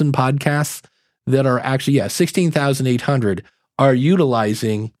 16,000 podcasts that are actually, 16,800 are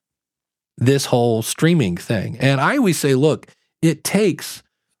utilizing this whole streaming thing. And I always say, look, it takes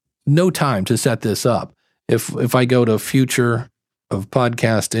no time to set this up. If I go to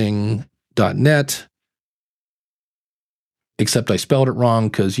futureofpodcasting.net, except I spelled it wrong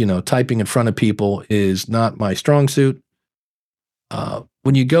because, typing in front of people is not my strong suit.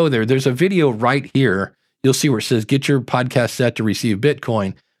 When you go there, there's a video right here. You'll see where it says, get your podcast set to receive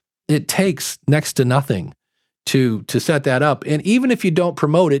Bitcoin. It takes next to nothing to set that up. And even if you don't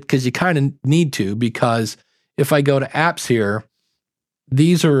promote it, because you kind of need to, because if I go to apps here,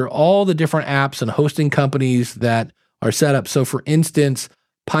 these are all the different apps and hosting companies that are set up. So for instance,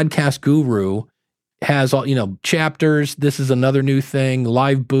 Podcast Guru has all, chapters. This is another new thing,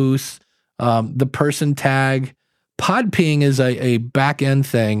 live boosts, the person tag. Podping is a back-end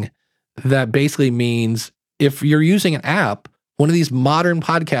thing that basically means if you're using an app, one of these modern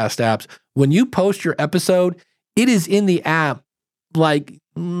podcast apps, when you post your episode, it is in the app like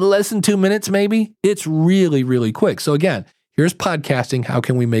less than 2 minutes, maybe. It's really, really quick. So again, here's podcasting. How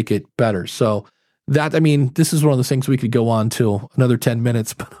can we make it better? So this is one of those things we could go on till another 10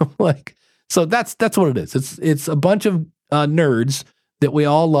 minutes, but I'm like, so that's what it is. It's a bunch of nerds that we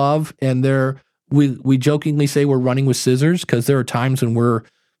all love, and we jokingly say we're running with scissors because there are times when we're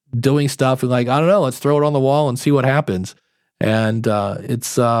doing stuff and like, I don't know, let's throw it on the wall and see what happens. And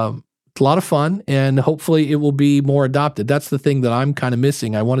it's a lot of fun, and hopefully it will be more adopted. That's the thing that I'm kind of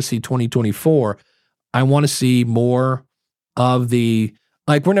missing. I want to see 2024. I want to see more of we're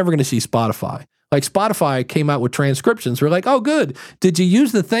never going to see Spotify. Like Spotify came out with transcriptions. We're like, oh, good. Did you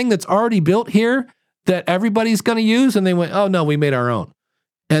use the thing that's already built here that everybody's going to use? And they went, oh, no, we made our own.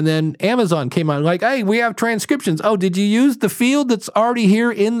 And then Amazon came out like, hey, we have transcriptions. Oh, did you use the field that's already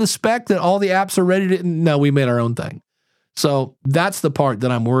here in the spec that all the apps are ready to? No, we made our own thing. So that's the part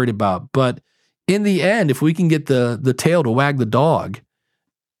that I'm worried about. But in the end, if we can get the tail to wag the dog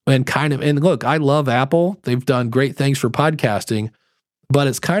and look, I love Apple. They've done great things for podcasting, but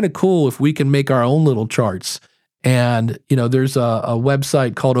it's kind of cool if we can make our own little charts. And, there's a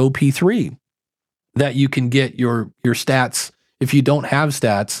website called OP3 that you can get your stats. If you don't have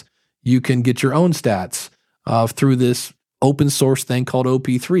stats, you can get your own stats through this open source thing called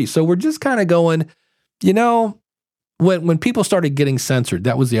OP3. So we're just kind of going, when people started getting censored,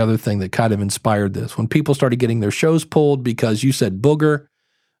 that was the other thing that kind of inspired this. When people started getting their shows pulled because you said booger,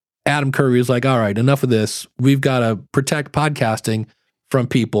 Adam Curry was like, all right, enough of this. We've got to protect podcasting from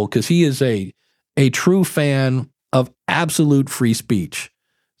people because he is a true fan of absolute free speech.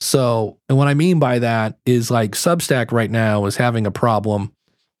 So, and what I mean by that is like Substack right now is having a problem.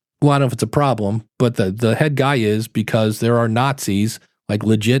 Well, I don't know if it's a problem, but the head guy is, because there are Nazis, like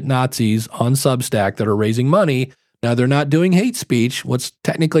legit Nazis on Substack that are raising money. Now, they're not doing hate speech, what's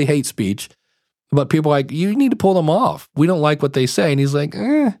technically hate speech, but people are like, you need to pull them off. We don't like what they say. And he's like,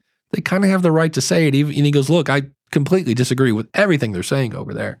 they kind of have the right to say it. And he goes, look, I completely disagree with everything they're saying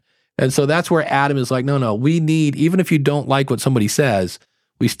over there. And so that's where Adam is like, no, we need, even if you don't like what somebody says,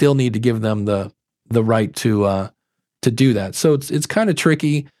 we still need to give them the right to do that. So it's kind of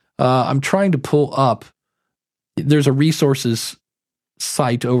tricky. I'm trying to pull up. There's a resources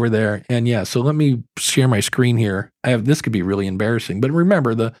site over there, and so let me share my screen here. This could be really embarrassing, but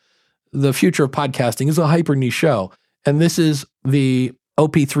remember the future of podcasting is a hyper niche show, and this is the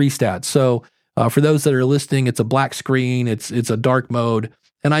OP3 stats. So For those that are listening, it's a black screen. It's a dark mode.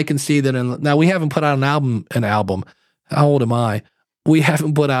 And I can see that now we haven't put out an album. How old am I? We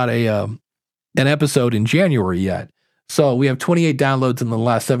haven't put out an episode in January yet. So we have 28 downloads in the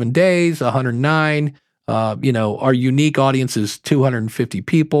last 7 days, 109. Our unique audience is 250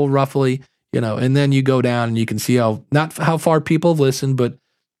 people roughly, and then you go down and you can see not how far people have listened, but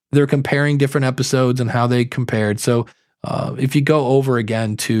they're comparing different episodes and how they compared. So if you go over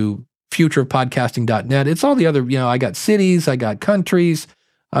again to futureofpodcasting.net, it's all the other, I got cities, I got countries,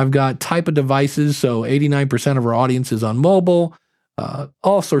 I've got type of devices. So 89% of our audience is on mobile,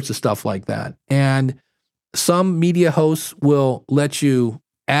 all sorts of stuff like that. And some media hosts will let you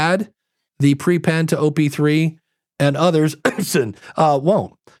add the prepend to OP3 and others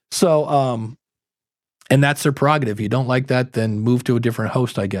won't. So, and that's their prerogative. If you don't like that, then move to a different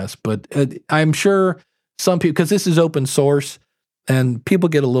host, I guess. But I'm sure some people, because this is open source and people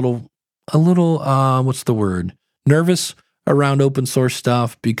get a little, what's the word? Nervous around open source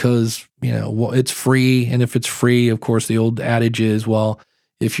stuff because, it's free. And if it's free, of course, the old adage is, well,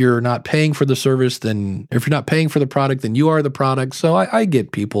 if you're not paying for the service, then if you're not paying for the product, then you are the product. So I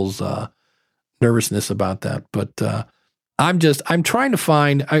get people's nervousness about that. But I'm trying to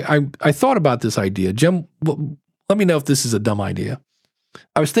find, I thought about this idea. Jim, let me know if this is a dumb idea.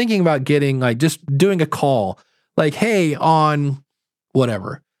 I was thinking about getting just doing a call like, hey, on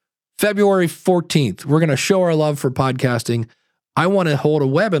whatever, February 14th, we're going to show our love for podcasting. I want to hold a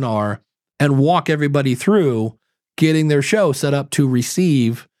webinar and walk everybody through getting their show set up to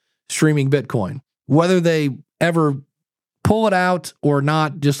receive streaming Bitcoin. Whether they ever pull it out or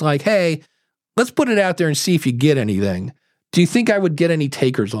not, just like, hey, let's put it out there and see if you get anything. Do you think I would get any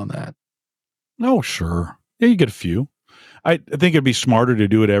takers on that? Oh, sure. Yeah, you get a few. I think it'd be smarter to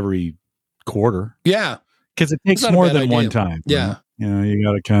do it every quarter. Yeah. Because it takes more than one time. Yeah. Right? You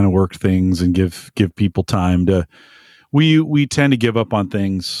got to kind of work things and give people time to, we tend to give up on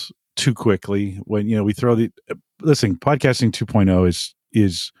things too quickly when, we throw listen, podcasting 2.0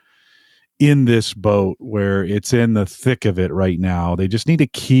 is in this boat where it's in the thick of it right now. They just need to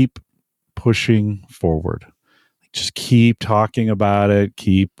keep pushing forward. Just keep talking about it,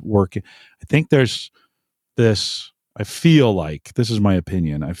 keep working. I think there's this, I feel like, this is my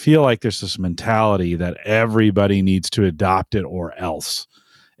opinion, I feel like there's this mentality that everybody needs to adopt it or else.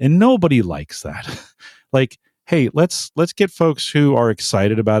 And nobody likes that. Like, hey, let's get folks who are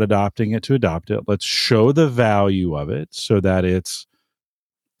excited about adopting it to adopt it. Let's show the value of it so that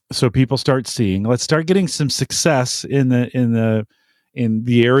so people start seeing. Let's start getting some success in the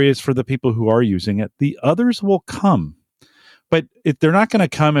areas for the people who are using it. The others will come, but they're not going to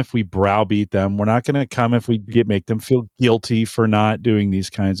come if we browbeat them. We're not going to come if we make them feel guilty for not doing these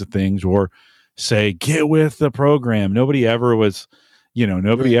kinds of things or say, get with the program. Nobody ever was,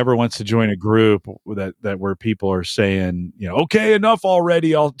 nobody ever wants to join a group that where people are saying, okay, enough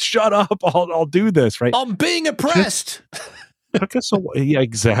already. I'll shut up. I'll do this. Right. I'm being oppressed. Took us away. Yeah,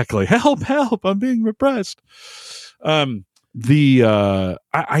 exactly. Help. I'm being repressed. I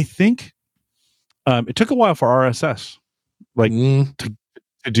think it took a while for RSS to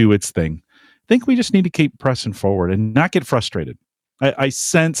do its thing. I think we just need to keep pressing forward and not get frustrated. I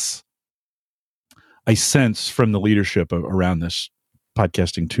sense from the leadership around this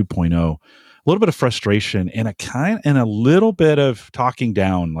podcasting 2.0 a little bit of frustration and a little bit of talking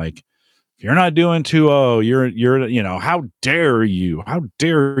down, like, if you're not doing 2.0, you're how dare you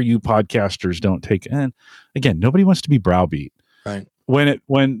podcasters don't take. And again, nobody wants to be browbeat. Right. When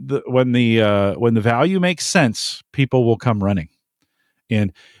the value makes sense, people will come running.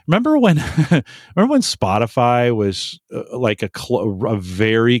 And remember when Spotify was like a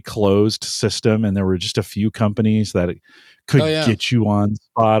very closed system, and there were just a few companies that could get you on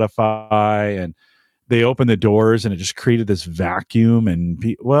Spotify, and they opened the doors, and it just created this vacuum. And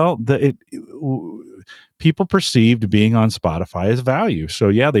people perceived being on Spotify as value. So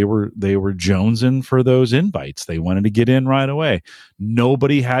yeah, they were jonesing for those invites. They wanted to get in right away.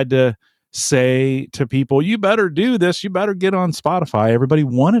 Nobody had to say to people, you better do this, you better get on Spotify. Everybody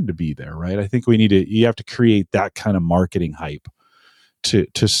wanted to be there, right? I think you have to create that kind of marketing hype to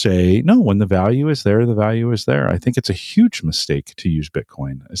say, no, when the value is there, the value is there. I think it's a huge mistake to use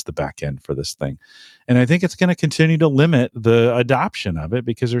Bitcoin as the back end for this thing. And I think it's going to continue to limit the adoption of it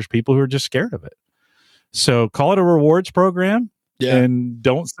because there's people who are just scared of it. So call it a rewards program. Yeah. And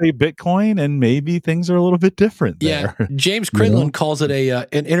don't say Bitcoin, and maybe things are a little bit different there. Yeah. James Cridland calls it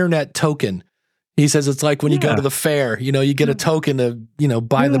an internet token. He says it's like when you go to the fair, you get a token to,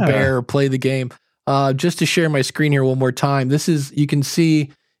 buy the bear or play the game. Just to share my screen here one more time. You can see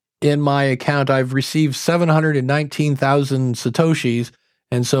in my account, I've received 719,000 Satoshis,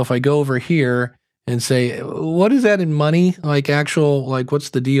 And so if I go over here and say, what is that in money? Like actual, like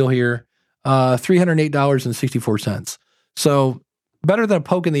what's the deal here? $308.64. So better than a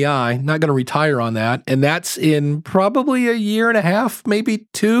poke in the eye, not going to retire on that. And that's in probably a year and a half, maybe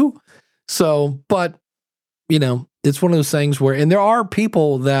 2. So, but, you know, it's one of those things where, and there are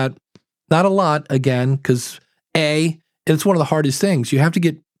people that, not a lot, again, because it's one of the hardest things. You have to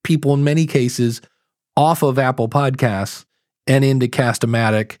get people in many cases off of Apple Podcasts and into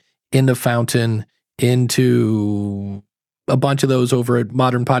Cast-O-Matic, into Fountain, into a bunch of those over at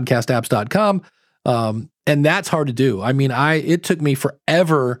modernpodcastapps.com. And that's hard to do. I mean, it took me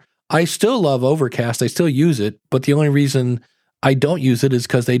forever. I still love Overcast. I still use it, but the only reason I don't use it is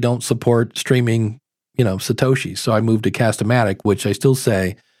because they don't support streaming, you know, Satoshi. So I moved to Cast-O-Matic, which I still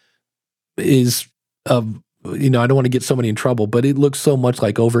say is, you know, I don't want to get somebody in trouble, but it looks so much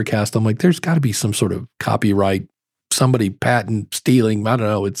like Overcast. I'm like, there's got to be some sort of copyright, somebody patent stealing. I don't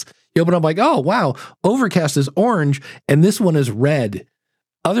know. You open up like, oh, wow, Overcast is orange and this one is red.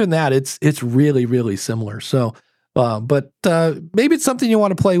 Other than that, it's really, really similar. So, but maybe it's something you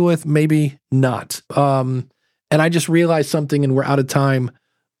want to play with, maybe not. And I just realized something and we're out of time.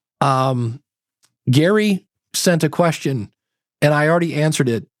 Gary sent a question and I already answered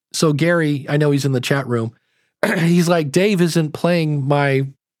it. So Gary, I know he's in the chat room. He's like, Dave isn't playing my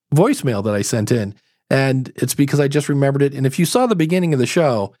voicemail that I sent in. And it's because I just remembered it. And if you saw the beginning of the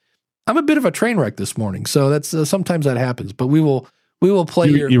show, I'm a bit of a train wreck this morning. So that's sometimes that happens, but we will play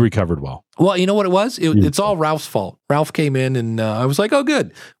your... You recovered well. Well, you know what it was? It's all Ralph's fault. Ralph came in and I was like, oh,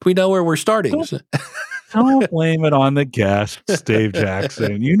 good. We know where we're starting. Don't blame it on the guests, Dave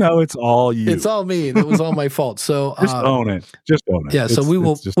Jackson. You know it's all you. It's all me. It was all my fault. So just own it. Just own it. Yeah, so we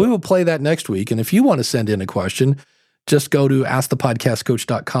will play that next week. And if you want to send in a question, just go to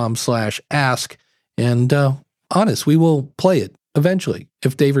askthepodcastcoach.com/ask. And honest, we will play it eventually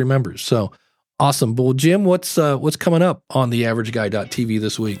if Dave remembers. So awesome. Well, Jim, what's coming up on theaverageguy.tv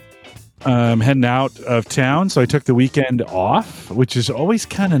this week? I'm heading out of town, so I took the weekend off, which is always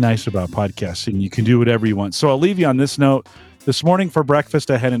kind of nice about podcasting. You can do whatever you want. So I'll leave you on this note. This morning for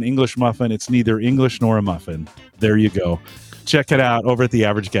breakfast, I had an English muffin. It's neither English nor a muffin. There you go. Check it out over at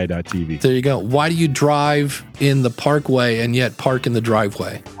theaverageguy.tv. There you go. Why do you drive in the parkway and yet park in the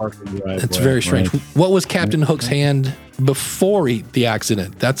driveway? Park in the driveway. It's very strange. Right. What was Captain Hook's hand before the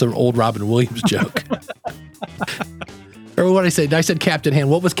accident? That's an old Robin Williams joke. Or what did I say? I said Captain Hand.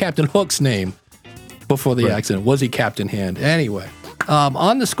 What was Captain Hook's name before the accident? Was he Captain Hand? Anyway,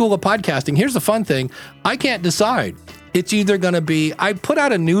 on the School of Podcasting, here's the fun thing. I can't decide. It's either going to be, I put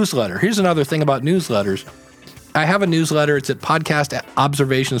out a newsletter. Here's another thing about newsletters. I have a newsletter. It's at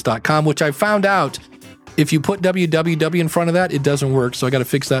podcastobservations.com, which I found out if you put www in front of that, it doesn't work. So I got to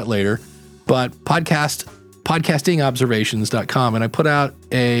fix that later. But podcastingobservations.com. And I put out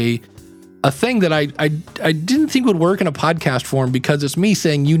a thing that I didn't think would work in a podcast form because it's me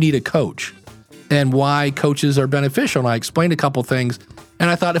saying you need a coach and why coaches are beneficial. And I explained a couple things. And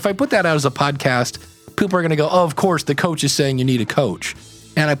I thought if I put that out as a podcast, people are going to go, oh, of course, the coach is saying you need a coach.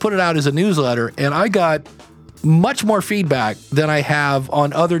 And I put it out as a newsletter and I got much more feedback than I have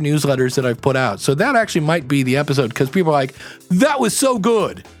on other newsletters that I've put out. So that actually might be the episode because people are like, that was so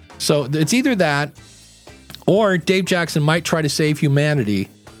good. So it's either that or Dave Jackson might try to save humanity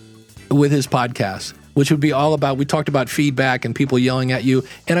with his podcast, which would be all about, we talked about feedback and people yelling at you.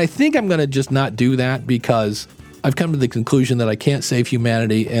 And I think I'm going to just not do that because I've come to the conclusion that I can't save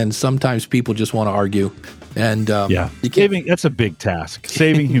humanity. And sometimes people just want to argue. And that's a big task.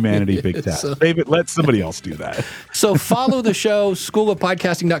 Saving humanity, big task. So, let somebody else do that. So follow the show,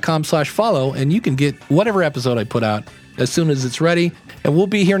 schoolofpodcasting.com/follow, and you can get whatever episode I put out as soon as it's ready. And we'll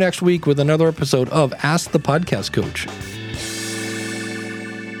be here next week with another episode of Ask the Podcast Coach.